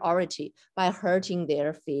superiority by hurting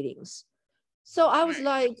their feelings. So I was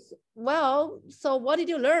Right. like, well, so what did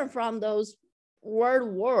you learn from those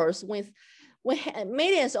world wars with when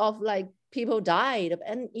millions of like people died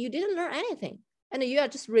and you didn't learn anything? And you are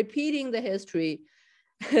just repeating the history.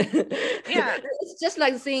 Yeah. It's just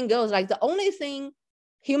like the saying goes, like the only thing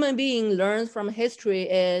human being learns from history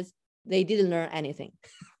is they didn't learn anything.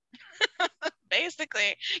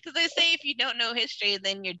 Basically, because they say if you don't know history,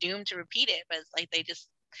 then you're doomed to repeat it. But it's like they just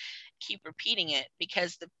keep repeating it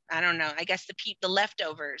because I don't know. I guess the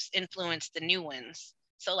leftovers influence the new ones.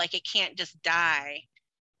 So like it can't just die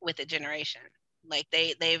with a generation. Like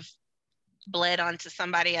they've bled onto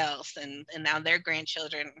somebody else, and now their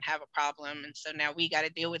grandchildren have a problem, and so now we got to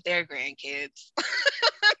deal with their grandkids.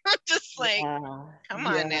 Just like, Yeah, come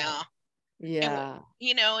on yeah, now. And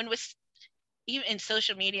yeah. and with even in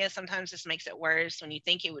social media, sometimes this makes it worse when you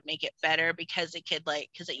think it would make it better because it could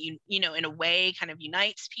because it in a way kind of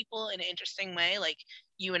unites people in an interesting way. Like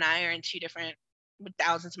you and I are in two different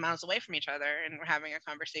thousands of miles away from each other, and we're having a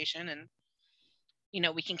conversation, and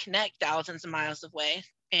we can connect thousands of miles away,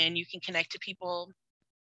 and you can connect to people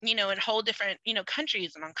in whole different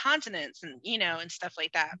countries and on continents, and stuff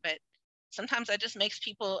like that. But sometimes that just makes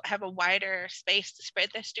people have a wider space to spread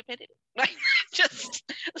their stupidity. Like just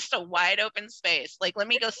a wide open space. Like let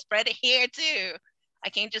me go spread it here too. I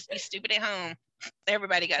can't just be stupid at home.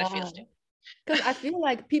 Everybody got to feel stupid. Because I feel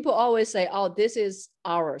like people always say, oh, this is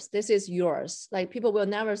ours, this is yours. Like people will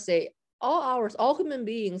never say, all ours, all human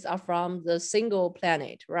beings are from the single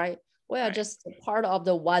planet, right? We are Right. just part of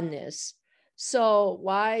the oneness. So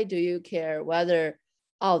why do you care whether,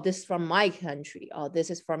 oh, this is from my country, or this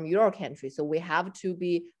is from your country? So we have to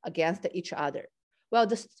be against each other. Well,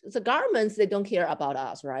 the governments, they don't care about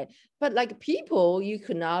us, right? But like people, you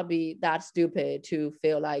could not be that stupid to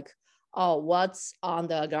feel like, oh, what's on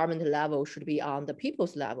the government level should be on the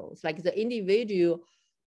people's levels. Like the individual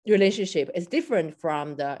relationship is different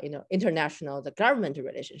from the international, the government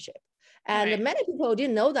relationship. And Right. many people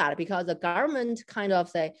didn't know that because the government kind of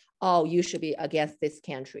say, oh, you should be against this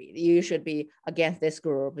country, you should be against this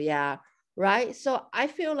group. Yeah, right. So I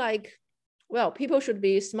feel like, well, people should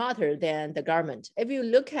be smarter than the government. If you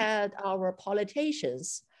look at our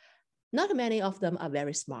politicians, not many of them are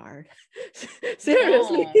very smart.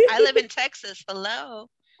 Seriously. No, I live in Texas. Hello.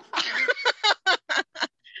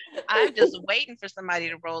 I'm just waiting for somebody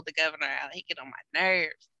to roll the governor out. He get on my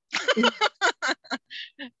nerves.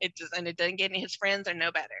 It doesn't get any, his friends are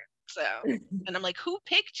no better. So, and I'm like, who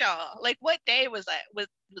picked y'all? Like, what day was that? Was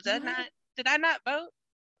that not? Did I not vote?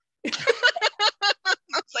 I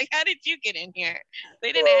was like, how did you get in here?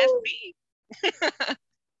 They didn't ask me.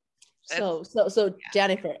 So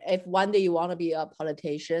Jennifer, if one day you want to be a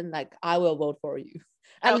politician, like I will vote for you.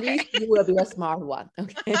 At Okay. least you will be a smart one.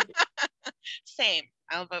 Okay. Same.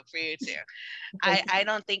 I'll vote for you too. Okay. I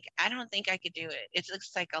don't think I could do it. It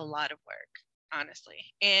looks like a lot of work, honestly.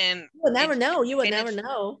 And You will never know. You will and never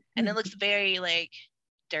know. and it looks very like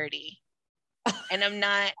dirty. And I'm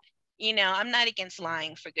not, I'm not against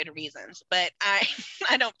lying for good reasons, but I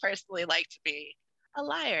I don't personally like to be a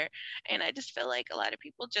liar. And I just feel like a lot of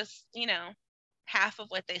people just, half of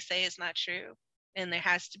what they say is not true. And there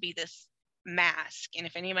has to be this mask. And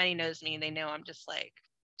if anybody knows me, they know I'm just like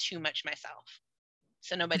too much myself.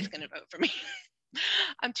 So nobody's gonna vote for me.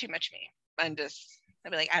 I'm too much me. I'll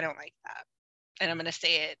be like, I don't like that. And I'm gonna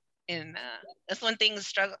say it in that's one thing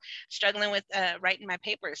struggling with writing my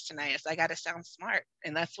papers tonight is I gotta sound smart.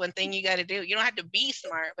 And that's one thing you gotta do. You don't have to be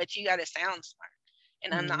smart, but you gotta sound smart.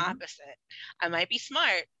 And I'm the opposite. I might be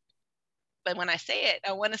smart, but when I say it,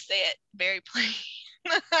 I want to say it very plain.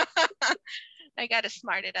 I gotta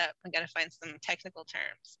smart it up. I gotta find some technical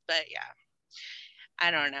terms. But yeah, I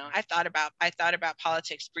don't know. I thought about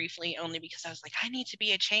politics briefly only because I was like, I need to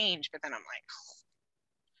be a change. But then I'm like,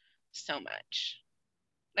 so much.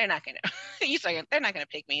 They're not gonna. They're not gonna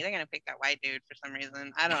pick me. They're gonna pick that white dude for some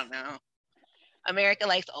reason. I don't know. America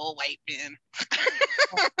likes old white men.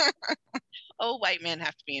 Old white men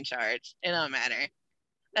have to be in charge. It don't matter.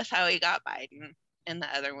 That's how he got Biden and the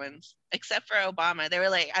other ones, except for Obama. They were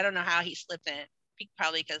like, I don't know how he slipped in.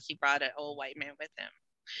 Probably because he brought an old white man with him.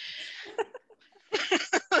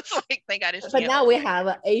 It's like they got his. But now we have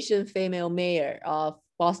an Asian female mayor of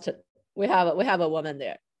Boston. We have a woman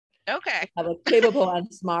there. Okay. We have a capable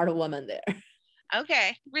and smart woman there.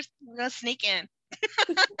 Okay, we're gonna sneak in.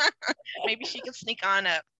 Maybe she can sneak on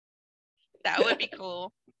up. That would be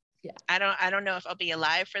cool. Yeah. I don't know if I'll be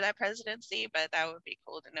alive for that presidency, but that would be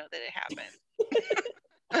cool to know that it happened.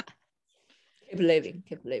 Keep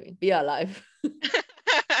living, be alive.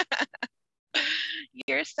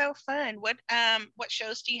 You're so fun. What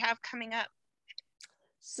shows do you have coming up?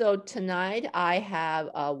 So tonight I have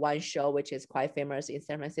one show which is quite famous in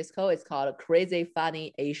San Francisco. It's called Crazy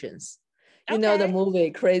Funny Asians. You know the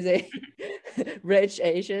movie Crazy Rich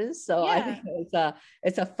Asians. So yeah. I think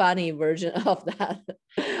it's a funny version of that.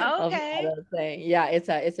 Okay. Of that thing. Yeah,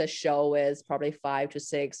 it's a show with probably 5 to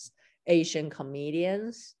 6 Asian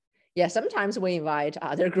comedians. Yeah, sometimes we invite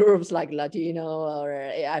other groups like Latino or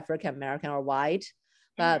African American or white,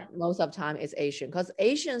 but most of the time it's Asian because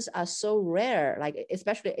Asians are so rare, like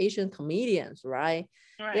especially Asian comedians, right?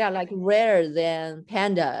 They are like rarer than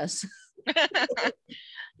pandas.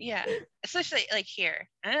 Yeah, especially like here.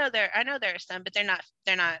 I know there are some, but they're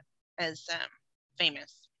not as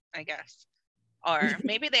famous, I guess. Or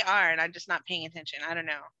maybe they are, and I'm just not paying attention. I don't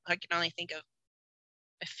know. I can only think of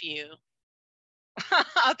a few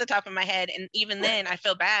off the top of my head, and even then, I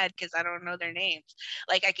feel bad because I don't know their names.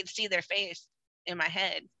 Like I can see their face in my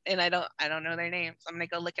head, and I don't know their names. I'm gonna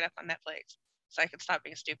go look it up on Netflix so I can stop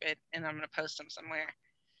being stupid, and I'm gonna post them somewhere.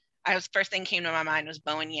 First thing came to my mind was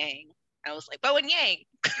Bowen Yang. I was like, Bowen Yang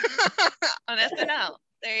on SNL.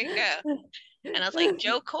 There you go. And I was like,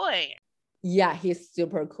 Joe Coy. Yeah, he's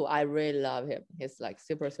super cool. I really love him. He's like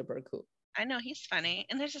super, super cool. I know he's funny.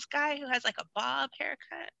 And there's this guy who has like a bob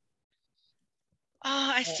haircut.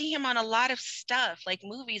 Oh, I see him on a lot of stuff, like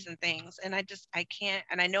movies and things. And I can't,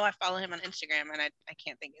 and I know I follow him on Instagram and I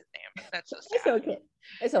can't think his name. That's so sad. It's okay.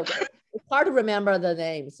 It's okay. It's hard to remember the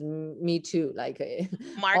names. Me too. Like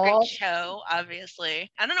Margaret Cho,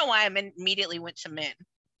 obviously. I don't know why I immediately went to men.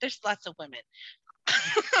 There's lots of women.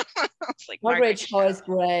 Like Margaret Cho is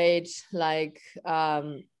great. Like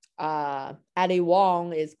Ali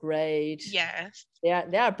Wong is great. Yes. There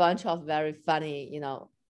are a bunch of very funny,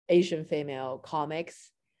 Asian female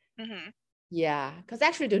comics. Yeah, because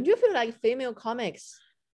actually, don't you feel like female comics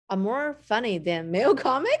are more funny than male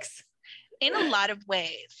comics? In a lot of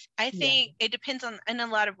ways. I think it depends on, in a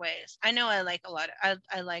lot of ways. I know I like a lot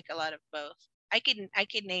of both. I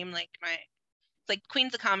could name like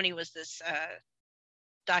Queens of Comedy was this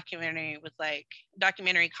documentary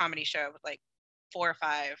comedy show with like 4 or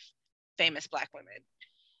 5 famous Black women.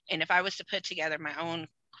 And if I was to put together my own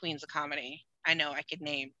Queens of Comedy, I know I could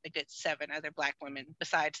name a good 7 other Black women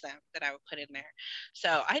besides them that I would put in there.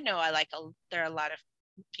 So I know there are a lot of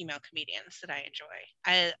female comedians that I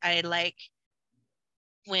enjoy. I like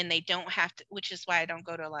when they don't have to, which is why I don't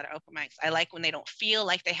go to a lot of open mics. I like when they don't feel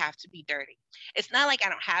like they have to be dirty. It's not like I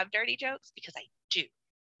don't have dirty jokes, because I do.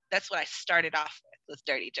 That's what I started off with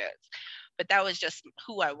dirty jokes. But that was just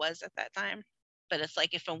who I was at that time. But it's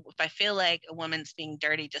like if I feel like a woman's being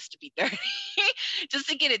dirty just to be dirty, just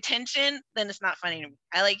to get attention, then it's not funny to me.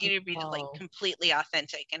 I like you to be just like completely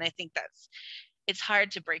authentic. And I think it's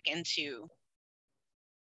hard to break into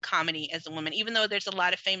comedy as a woman, even though there's a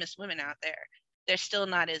lot of famous women out there. They're still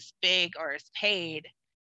not as big or as paid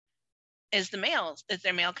as their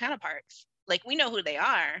male counterparts. Like, we know who they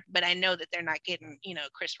are, but I know that they're not getting,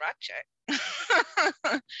 Chris Rock check.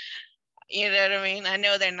 You know what I mean? I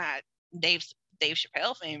know they're not Dave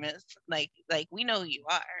Chappelle famous. Like we know who you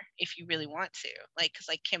are if you really want to. Like, because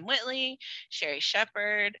like Kim Whitley, Sherry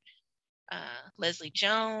Shepherd, Leslie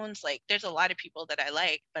Jones, like there's a lot of people that I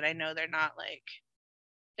like, but I know they're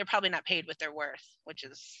probably not paid what they're worth, which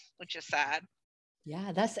is sad.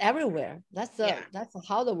 Yeah, that's everywhere. That's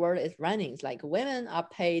how the world is running. It's like women are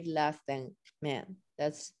paid less than men.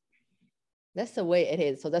 That's the way it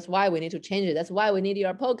is. So that's why we need to change it. That's why we need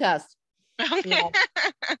your podcast. Okay.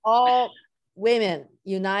 All women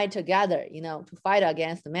unite together, to fight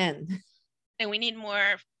against men. And we need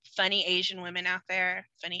more funny Asian women out there,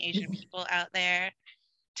 funny Asian people out there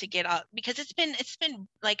to get out, because it's been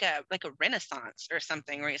like a renaissance or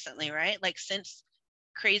something recently, right? Like since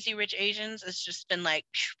Crazy Rich Asians, it's just been like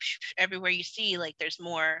everywhere you see, like there's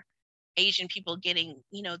more Asian people getting,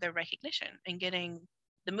 their recognition and getting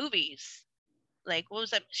the movies. Like what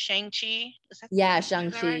was that? Shang-Chi? Is that Yeah, is that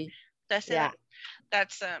right? Shang-Chi. That's it. Yeah.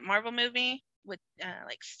 That's a Marvel movie with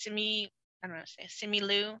like I don't know, say Simi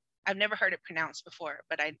Liu. I've never heard it pronounced before,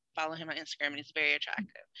 but I follow him on Instagram and he's very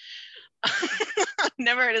attractive. I've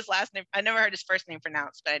never heard his last name. I never heard his first name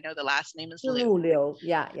pronounced, but I know the last name is Liu. Liu.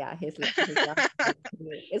 Yeah. His last name is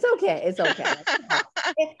Liu. It's okay. It's okay.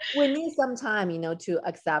 We need some time, to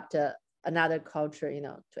accept another culture,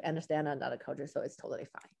 to understand another culture. So it's totally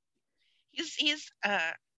fine. He's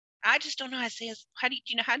I just don't know how to say his. Do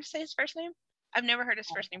you know how to say his first name? I've never heard his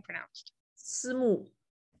first name pronounced. Simu.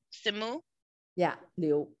 Simu. Yeah,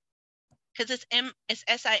 Liu. Because it's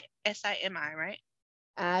S-I-M-I, right?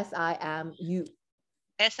 S-I-M-U.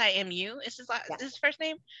 S-I-M-U is his first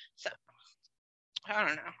name. So I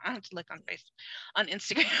don't know. I have to look on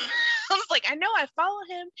Instagram. I was like, I know I follow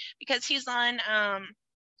him because he's on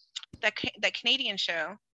that Canadian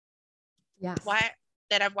show. Yes. Why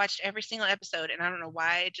that I've watched every single episode, and I don't know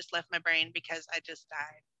why it just left my brain because I just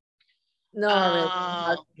died. No,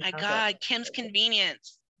 oh my God, Kim's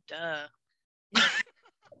Convenience. Duh.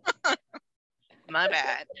 My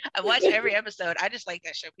bad. I watched every episode. I just like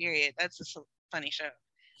that show, period. That's just a funny show.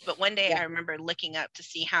 But one day I remember looking up to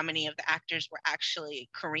see how many of the actors were actually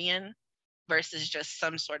Korean versus just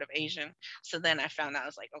some sort of Asian. So then I found out, I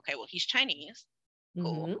was like, okay, well, he's Chinese.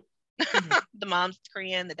 Cool. Mm-hmm. The mom's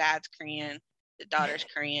Korean, the dad's Korean, the daughter's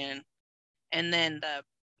Korean. And then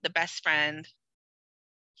the best friend,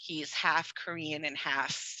 he's half Korean and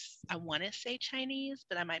half, I want to say Chinese,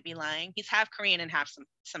 but I might be lying. He's half Korean and half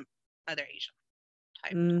some other Asian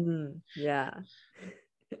type. Yeah.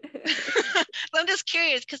 So I'm just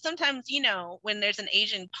curious because sometimes, when there's an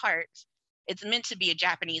Asian part, it's meant to be a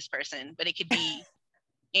Japanese person, but it could be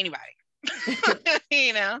anybody.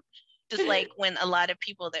 Just like when a lot of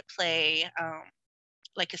people that play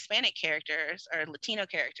like Hispanic characters or Latino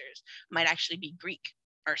characters might actually be Greek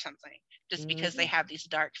or something, just because they have these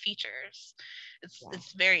dark features.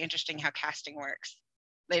 It's very interesting how casting works.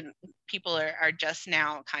 People are just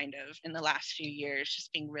now kind of in the last few years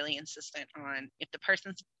just being really insistent on if the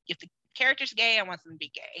character's gay, I want them to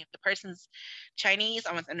be gay. If the person's Chinese,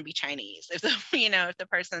 I want them to be Chinese. If the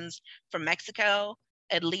person's from Mexico,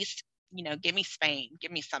 at least give me Spain,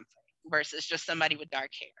 give me something versus just somebody with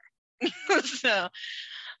dark hair. So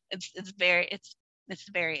it's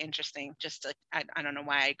very interesting. Just I don't know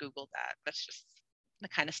why I googled that. That's just the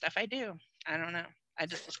kind of stuff I do. I don't know. I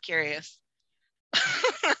just was curious.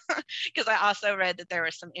 Because I also read that there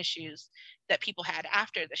were some issues that people had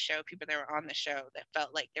after the show, people that were on the show that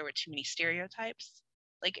felt like there were too many stereotypes,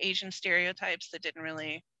 like Asian stereotypes that didn't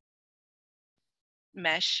really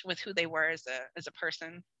mesh with who they were as a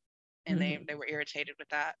person. And they were irritated with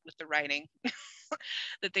that, with the writing,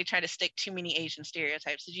 that they try to stick too many Asian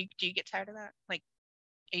stereotypes. Do you get tired of that? Like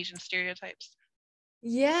Asian stereotypes?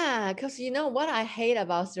 Yeah, because what I hate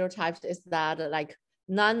about stereotypes is that like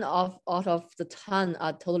none out of the 10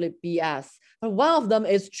 are totally BS, but one of them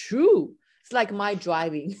is true. It's like my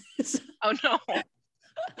driving. Oh no.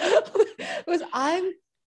 Because I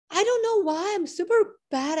don't know why I'm super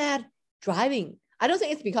bad at driving. I don't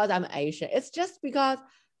think it's because I'm Asian. It's just because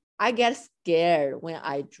I get scared when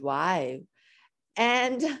I drive.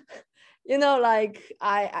 And like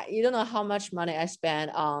I you don't know how much money I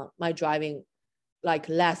spend on my driving like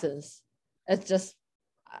lessons. It's just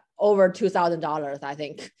over $2,000, I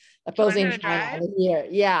think. Both in China and here.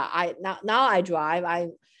 Yeah, I now I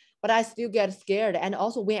drive. But I still get scared. And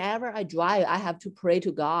also whenever I drive, I have to pray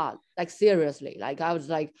to God. Like seriously. Like I was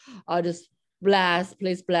like, I'll just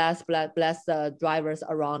please bless the drivers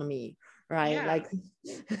around me. Right. Yeah. Like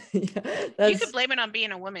you could blame it on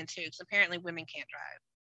being a woman too, because apparently women can't drive.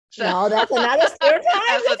 So, no, that's another stereotype.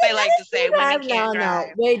 That's what they like to say. Women can't drive.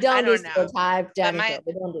 No, we don't do stereotype, Jennifer.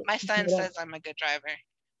 My son says I'm a good driver,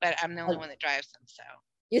 but I'm the only one that drives them. So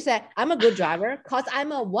you say I'm a good driver because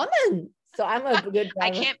I'm a woman, so I'm a good driver. I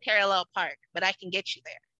can't parallel park, but I can get you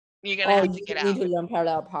there. You're gonna have to get out. You need to learn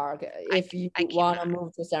parallel park if you want to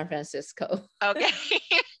move to San Francisco. Okay.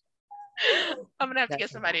 I'm gonna have to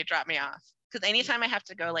get somebody to drop me off, because anytime I have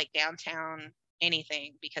to go like downtown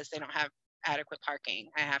anything because they don't have adequate parking,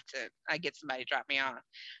 I get somebody to drop me off.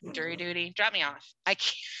 Jury duty, drop me off. I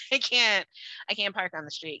can't park on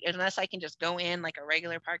the street unless I can just go in like a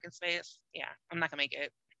regular parking space. Yeah, I'm not gonna make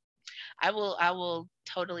it. I will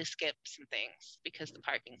totally skip some things because the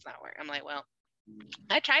parking's not working. I'm like, well,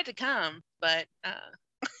 I tried to come, but there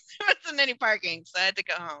wasn't any parking, so I had to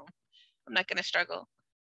go home. I'm not gonna struggle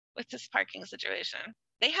with this parking situation.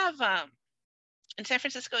 They have in San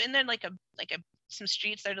Francisco, in there like some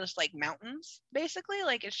streets that are just like mountains, basically.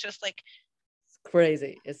 Like it's just like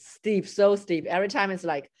crazy. It's steep, so steep. Every time it's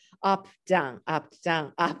like up, down, up,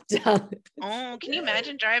 down, up, down. Oh, can you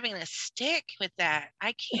imagine driving a stick with that?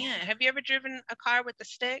 I can't. Have you ever driven a car with the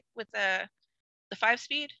stick with the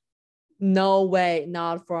 5-speed? No way,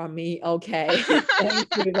 not for me. Okay.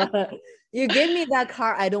 Thank you. You give me that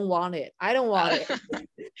car, I don't want it. I don't want it.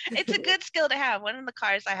 It's a good skill to have. One of the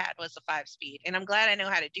cars I had was a 5-speed, and I'm glad I know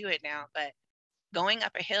how to do it now. But going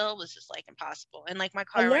up a hill was just like impossible. And like my I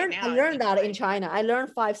car right learned I now, I learned think that it's in like, China. I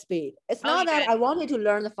learned 5-speed. It's oh, not you that did. I wanted to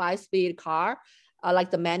learn the 5-speed car,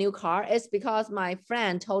 like the manual car. It's because my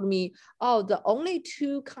friend told me, oh, the only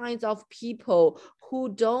two kinds of people who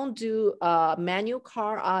don't do manual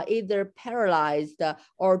car are either paralyzed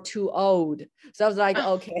or too old. So I was like,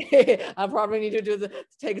 okay, I probably need to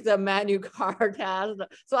take the manual car test.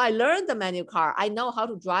 So I learned the manual car. I know how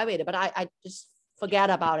to drive it, but I just forget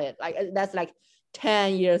about it. Like that's like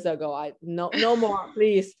 10 years ago. I no more,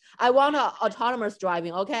 please. I want a autonomous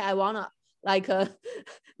driving. Okay. I want a like A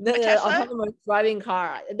the Tesla? autonomous driving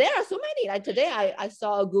car. There are so many. Like today I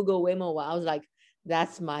saw a Google Waymo one. I was like,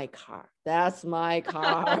 that's my car. That's my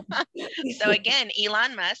car. So again,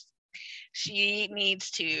 Elon Musk, she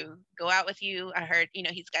needs to go out with you. I heard,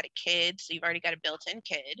 he's got a kid, so you've already got a built-in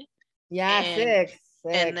kid. Yeah, And six.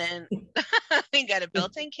 then he got a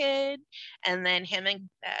built-in kid, and then him and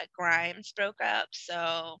Grimes broke up,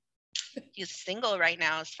 so he's single right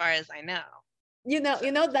now, as far as I know. You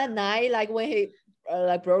know that night, like when he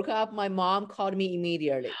like broke up, my mom called me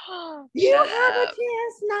immediately. You Shut have a up.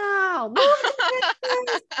 chance now. Move to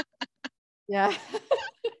Texas. Yeah.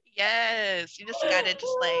 Yes, you just gotta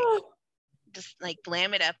just like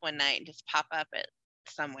glam it up one night and just pop up at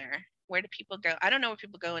somewhere. Where do people go? I don't know where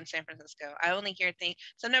people go in San Francisco. I only hear things.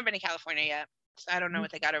 So I've never been to California yet, so I don't know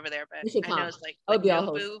what they got over there. But You should I know come. it's like I would be our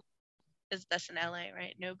host. Nobu is that's in LA,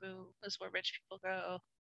 right? Nobu is where rich people go.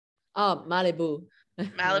 Oh, Malibu.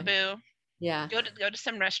 Malibu. Yeah. Go to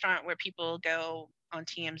some restaurant where people go on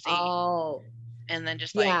TMZ, Oh, and then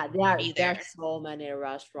just like yeah. be There are there. so many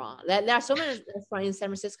restaurants. There are so many restaurants in San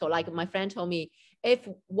Francisco. Like my friend told me, if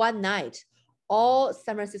one night all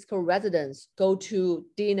San Francisco residents go to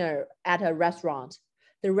dinner at a restaurant,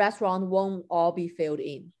 the restaurant won't all be filled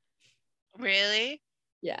in. Really?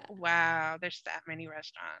 Yeah. Wow, there's that many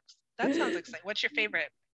restaurants. That sounds exciting. What's your favorite?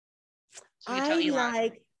 So you can tell I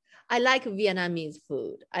Elon. like Vietnamese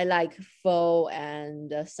food. I like pho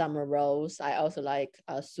and summer rolls. I also like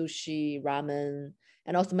sushi, ramen,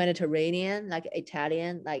 and also Mediterranean, like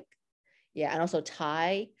Italian, like yeah, and also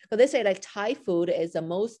Thai. But they say like Thai food is the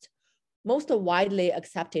most widely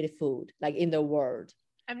accepted food like in the world.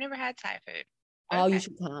 I've never had Thai food. Oh, you Okay.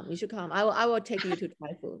 should come. You should come. I will take you to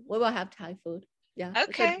Thai food. We will have Thai food. Yeah, it's a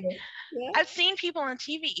Okay. deal. Yeah. I've seen people on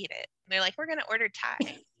TV eat it. They're like, we're gonna order Thai.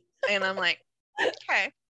 And I'm like,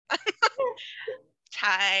 okay.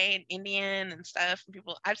 Thai and Indian and stuff. And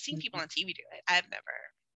people I've seen people on TV do it. I've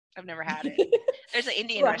never had it. There's an We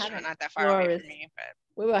Indian will have restaurant it. not that No far away worries. from me, but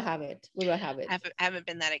We will have it. We will have it. I haven't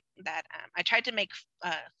been that I tried to make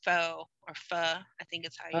pho or pho, I think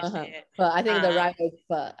it's how you say it. But I think the right is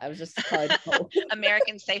pho. I was just called pho.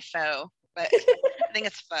 Americans say pho, but I think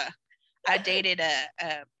it's pho. I dated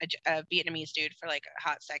a Vietnamese dude for like a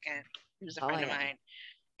hot second. He was a friend of mine,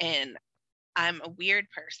 and I'm a weird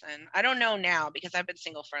person. I don't know now because I've been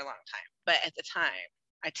single for a long time, but at the time,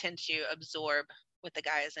 I tend to absorb what the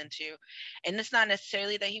guy is into. And it's not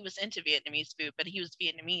necessarily that he was into Vietnamese food, but he was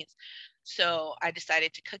Vietnamese. So I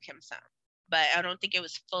decided to cook him some. But I don't think it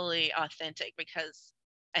was fully authentic because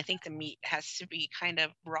I think the meat has to be kind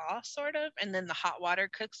of raw, sort of, and then the hot water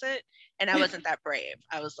cooks it. And I wasn't that brave.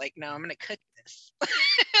 I was like, no, I'm gonna cook this,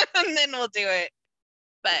 and then we'll do it.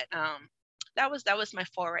 But that was my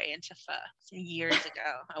foray into pho some years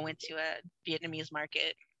ago. I went to a Vietnamese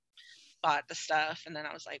market, bought the stuff, and then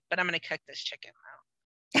I was like, but I'm gonna cook this chicken now.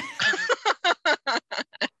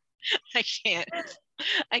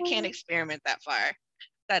 I can't experiment that far.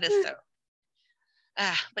 That is so.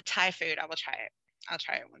 But Thai food, I will try it. I'll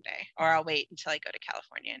try it one day, or I'll wait until I go to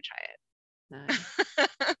California and try it.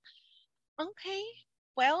 Nice. Okay.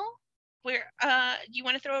 Well, we're you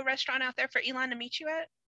want to throw a restaurant out there for Elon to meet you at?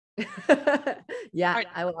 Yeah,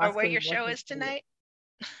 I will or where your show is tonight?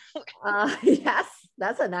 Yes,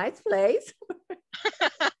 that's a nice place.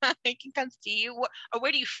 He can come see you. Or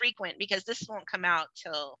where do you frequent? Because this won't come out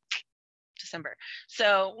till December.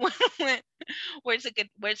 So where's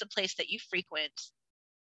a place that you frequent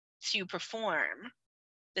to perform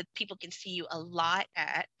that people can see you a lot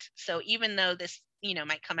at? So even though this,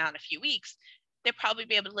 might come out in a few weeks, they'll probably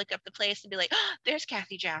be able to look up the place and be like, oh, there's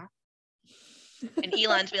Kathy Zhao. And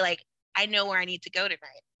Elon's be like, I know where I need to go tonight.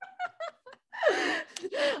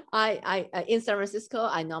 I in San Francisco,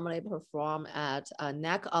 I normally perform at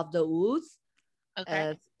Neck of the Woods,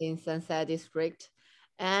 Okay. in Sunset District,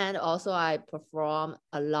 and also I perform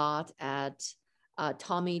a lot at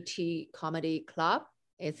Tommy T Comedy Club.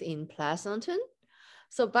 It's in Pleasanton.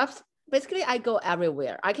 So, but basically, I go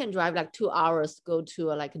everywhere. I can drive like 2 hours to go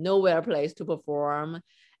to a like nowhere place to perform,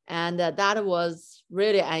 and that was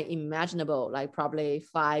really unimaginable. Like probably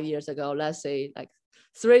 5 years ago, let's say like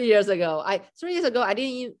 3 years ago. 3 years ago, I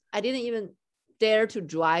didn't even dare to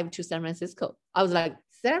drive to San Francisco. I was like,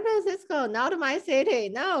 San Francisco, not my city,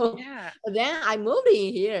 no. Yeah. But then I moved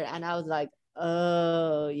in here, and I was like,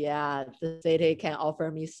 oh yeah, the city can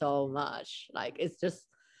offer me so much. Like it's just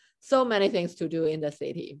so many things to do in the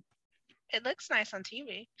city. It looks nice on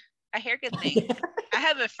TV. I hear good things. I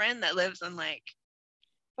have a friend that lives in like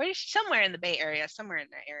somewhere in the Bay Area, somewhere in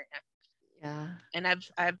that area. Yeah. And I've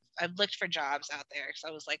looked for jobs out there. So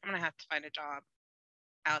I was like, I'm gonna have to find a job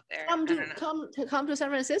out there. Come I don't to come to San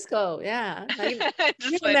Francisco. Yeah. Like know.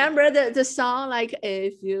 you Just remember the song like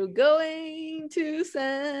if you're going to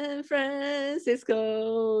San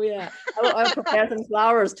Francisco. Yeah. I'll prepare some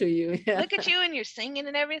flowers to you. Yeah. look at you and you're singing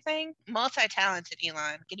and everything. Multi-talented,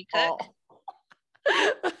 Elon. Can you cook? Oh.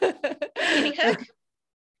 Can you cook?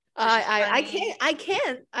 I can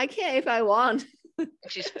if I want.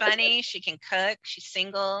 She's funny. She can cook. She's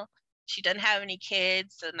single. She doesn't have any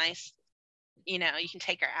kids. So nice, you can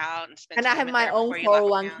take her out and spend And I time have with my her own before you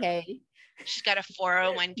lock her down. 401k. She's got a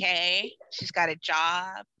 401k. She's got a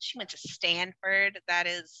job. She went to Stanford.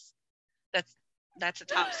 That's a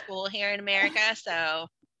top school here in America. So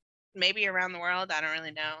maybe around the world, I don't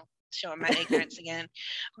really know. Showing my ignorance again,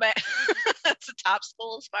 but it's a top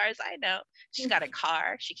school as far as I know. She's got a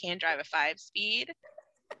car. She can drive a 5-speed.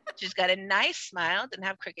 She's got a nice smile. Didn't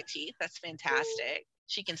have crooked teeth. That's fantastic.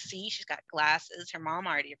 She can see. She's got glasses. Her mom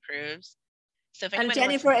already approves. So if And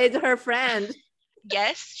Jennifer is her friend.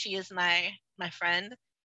 Yes, she is my friend.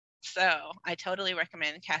 So I totally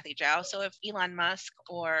recommend Kathy Zhao. So if Elon Musk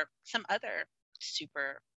or some other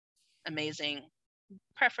super amazing,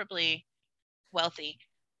 preferably wealthy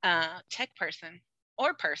tech person,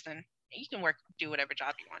 you can do whatever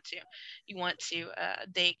job you want to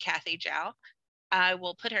date Kathy Zhao, I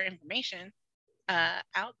will put her information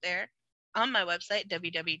out there on my website,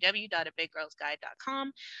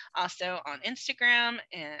 www.abiggirlsguide.com, also on Instagram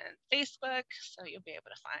and Facebook, so you'll be able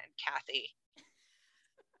to find Kathy.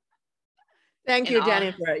 Thank you,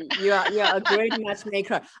 Jennifer. You are a great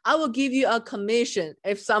matchmaker. I will give you a commission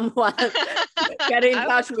if someone get in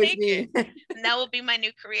touch with me. And that will be my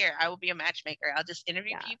new career. I will be a matchmaker. I'll just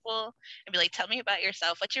interview people and be like, tell me about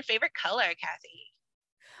yourself. What's your favorite color, Kathy?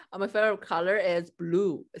 My favorite color is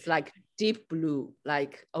blue. It's like deep blue,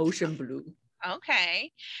 like ocean blue.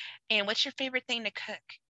 Okay. And what's your favorite thing to cook?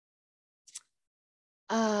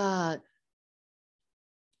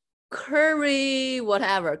 Curry,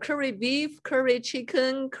 whatever. Curry beef, curry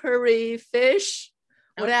chicken, curry fish,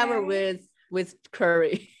 whatever with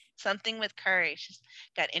curry. Something with curry. She's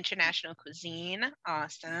got international cuisine.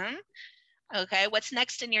 Awesome. Okay. What's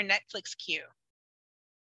next in your Netflix queue?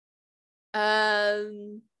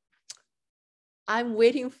 I'm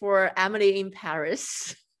waiting for Emily in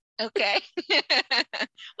Paris. Okay.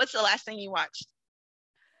 What's the last thing you watched?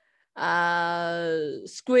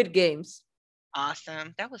 Squid Games.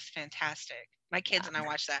 Awesome. That was fantastic. My kids and I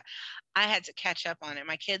watched that. I had to catch up on it.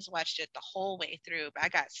 My kids watched it the whole way through, but I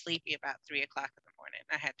got sleepy about 3:00 in the morning.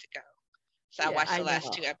 I had to go. So I watched the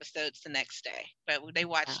last 2 episodes the next day, but they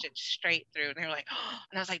watched it straight through and they were like, oh,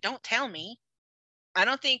 and I was like, don't tell me. I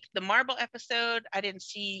don't think the marble episode, I didn't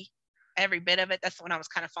see every bit of it. That's when I was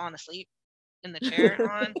kind of falling asleep in the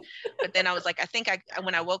chair on. But then I was like, I think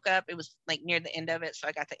when I woke up, it was like near the end of it. So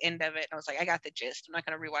I got the end of it. And I was like, I got the gist. I'm not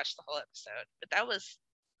going to rewatch the whole episode. But that was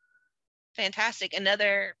fantastic.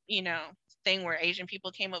 Another, thing where Asian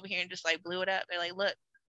people came over here and just like blew it up. They're like, look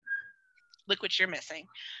what you're missing.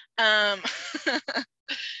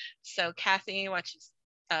 So Kathy watches,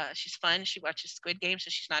 she's fun. She watches Squid Game, so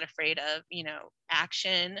she's not afraid of,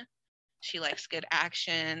 action. She likes good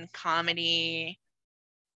action, comedy.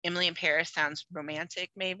 Emily in Paris sounds romantic,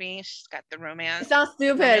 maybe. She's got the romance. It sounds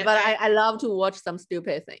stupid, but I love to watch some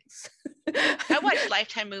stupid things. I watch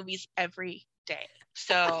Lifetime movies every day.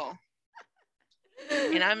 So,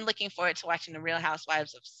 and I'm looking forward to watching The Real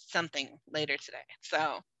Housewives of something later today.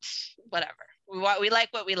 So, whatever. We like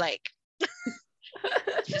what we like.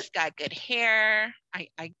 She's got good hair.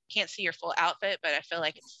 I can't see your full outfit, but I feel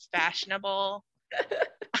like it's fashionable.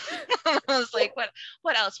 I was like,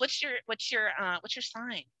 what else? What's your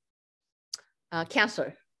sign?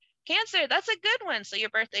 Cancer. Cancer. That's a good one. So your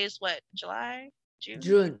birthday is what? July? June?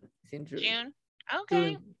 June. It's in June. June.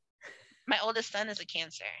 Okay. My oldest son is a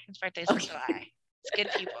Cancer. His birthday's in July. It's good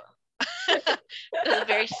people. They're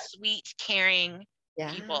very sweet, caring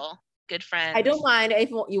people, good friends. I don't mind if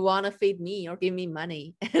you want to feed me or give me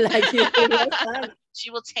money. Like you feed your son. She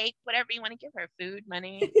will take whatever you want to give her, food,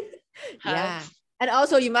 money, Yeah. hugs. And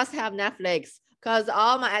also you must have Netflix because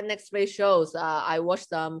all my Netflix shows, I watch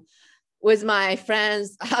them with my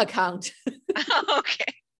friend's account.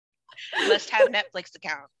 Okay. Must have Netflix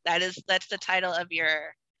account. That's the title of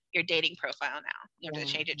your dating profile now. You have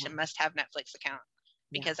to change it to must have Netflix account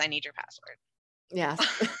because I need your password. Yes.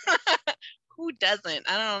 Who doesn't?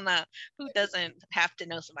 I don't know. Who doesn't have to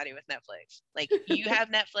know somebody with Netflix? Like you have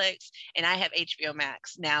Netflix and I have HBO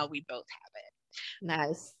Max. Now we both have it.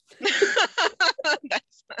 Nice.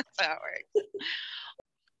 That's how it works.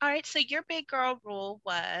 All right. So your big girl rule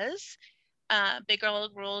was big girl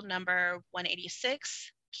rule number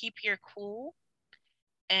 186, keep your cool.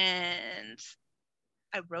 And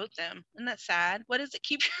I wrote them. Isn't that sad? What is it?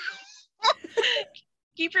 Keep your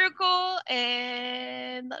keep your cool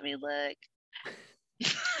and let me look.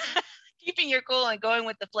 Keeping your cool and going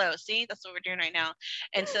with the flow. See, that's what we're doing right now.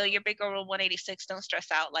 And so your big girl rule 186, don't stress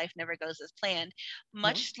out. Life never goes as planned.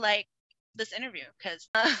 Much like this interview. Because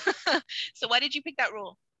so why did you pick that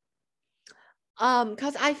rule?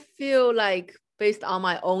 Because I feel like based on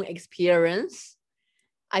my own experience,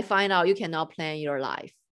 I find out you cannot plan your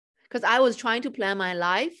life. Because I was trying to plan my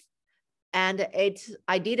life and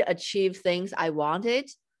I did achieve things I wanted,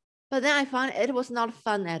 but then I found it was not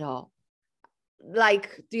fun at all.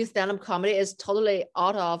 Like doing stand-up comedy is totally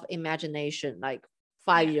out of imagination, like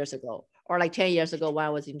 5 years ago or like 10 years ago when I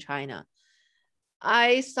was in China.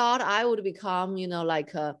 I thought I would become,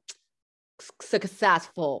 like a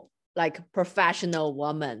successful, like professional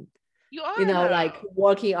woman. You are, like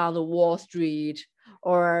working on the Wall Street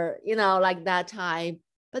or, like that type.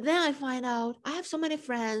 But then I find out I have so many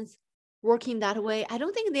friends working that way. I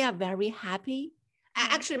don't think they are very happy.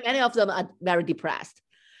 Actually, many of them are very depressed.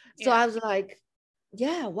 So I was like,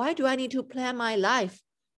 yeah, why do I need to plan my life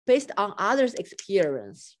based on others'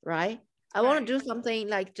 experience, right? I want to do something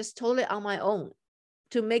like just totally on my own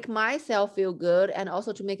to make myself feel good and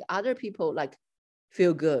also to make other people like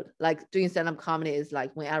feel good. Like doing stand-up comedy is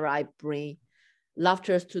like whenever I bring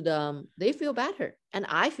laughter to them, they feel better and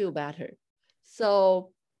I feel better.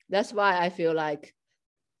 So that's why I feel like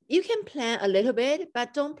you can plan a little bit,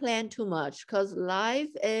 but don't plan too much because life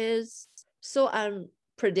is so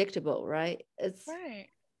unpredictable, right? It's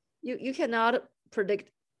you cannot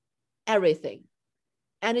predict everything.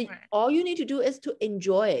 And all you need to do is to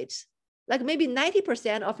enjoy it. Like maybe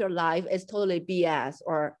 90% of your life is totally BS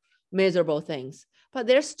or miserable things, but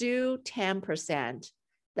there's still 10%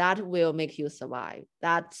 that will make you survive.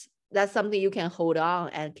 That's something you can hold on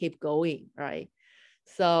and keep going, right?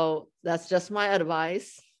 So that's just my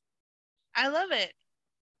advice. I love it.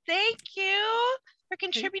 Thank you for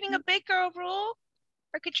contributing a big girl rule,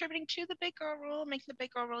 for contributing to the big girl rule, making the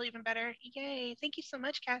big girl rule even better. Yay. Thank you so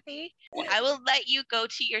much, Kathy. I will let you go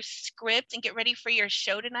to your script and get ready for your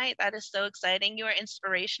show tonight. That is so exciting. You are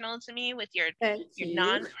inspirational to me with your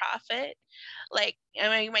nonprofit. Like, I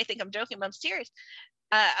mean, you might think I'm joking, but I'm serious.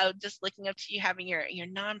 I was just looking up to you having your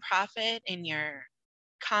nonprofit and your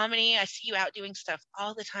comedy. I see you out doing stuff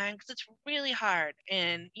all the time because it's really hard.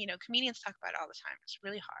 And, comedians talk about it all the time. It's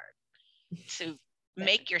really hard to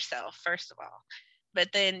make yourself, first of all. But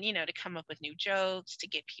then, to come up with new jokes, to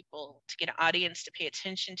get an audience to pay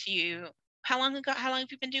attention to you. How long have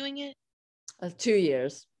you been doing it? 2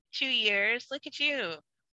 years. 2 years. Look at you.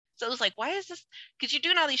 So it was like, why is this? Because you're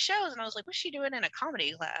doing all these shows. And I was like, what's she doing in a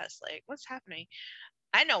comedy class? Like, what's happening?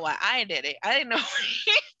 I know why I did it. I didn't know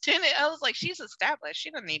why did it. I was like, she's established.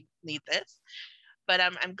 She doesn't need this. But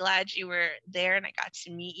I'm glad you were there and I got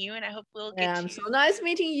to meet you. And I hope we'll get to. So nice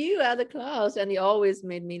meeting you at the class. And you always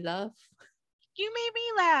made me laugh. You made me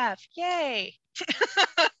laugh. Yay.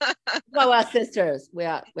 Well, we're sisters.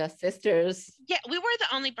 We're sisters. Yeah, we were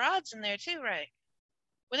the only broads in there too, right?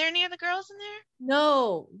 Were there any other girls in there?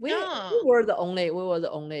 No, we were the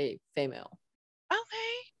only female.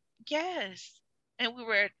 Okay. Yes. And we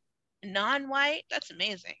were non-white. That's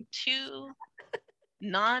amazing. 2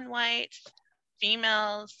 non-white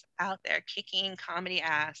females out there kicking comedy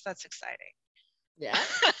ass. That's exciting. Yeah.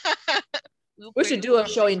 We should do a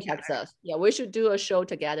show in Texas. Yeah, we should do a show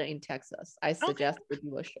together in Texas. I suggest we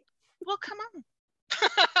do a show. Well, come on.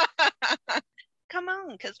 Come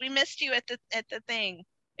on, because we missed you at the thing.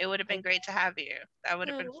 It would have been great to have you. That would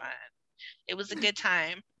have been fun. It was a good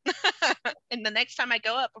time. And the next time I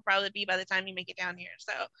go up will probably be by the time you make it down here.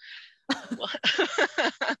 So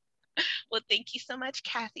Well, thank you so much,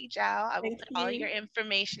 Kathy Zhao. I will Thank put all your you.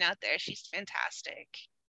 information out there. She's fantastic.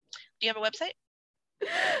 Do you have a website?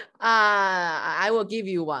 I will give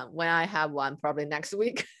you one when I have one, probably next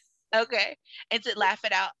week. Okay. Is it Laugh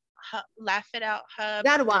It Out? Laugh It Out Hub.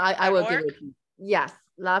 That one I will give .org? it to you. Yes,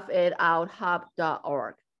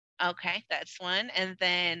 laughitouthub.org. Okay, that's one. And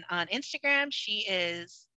then on Instagram, she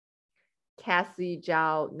is Cassie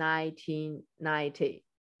Zhao 1990.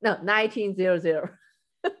 No, 1900.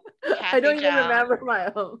 I Kathy don't even Zhao. remember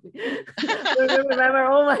my own. I don't even remember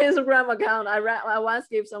all my Instagram account. I once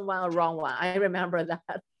gave someone a wrong one. I remember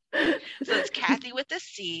that. So it's Kathy with a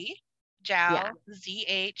C, Zhao, Yeah.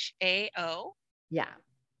 ZHAO, Yeah.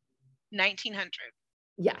 1900.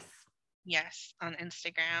 Yes. Yes, on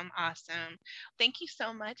Instagram. Awesome. Thank you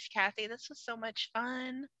so much, Kathy. This was so much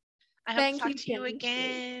fun. I hope to Thank talk you, to you Kenzie.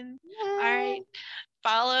 again. All Yay. right.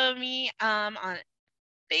 Follow me on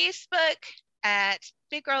Facebook at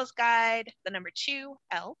Big Girls Guide, the number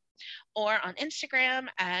 2L, or on Instagram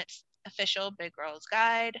at official Big Girls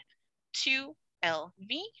Guide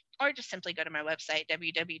 2LV, or just simply go to my website,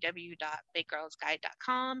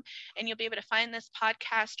 www.biggirlsguide.com, and you'll be able to find this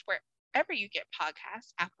podcast wherever you get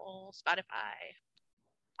podcasts, Apple, Spotify,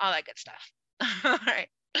 all that good stuff. All right.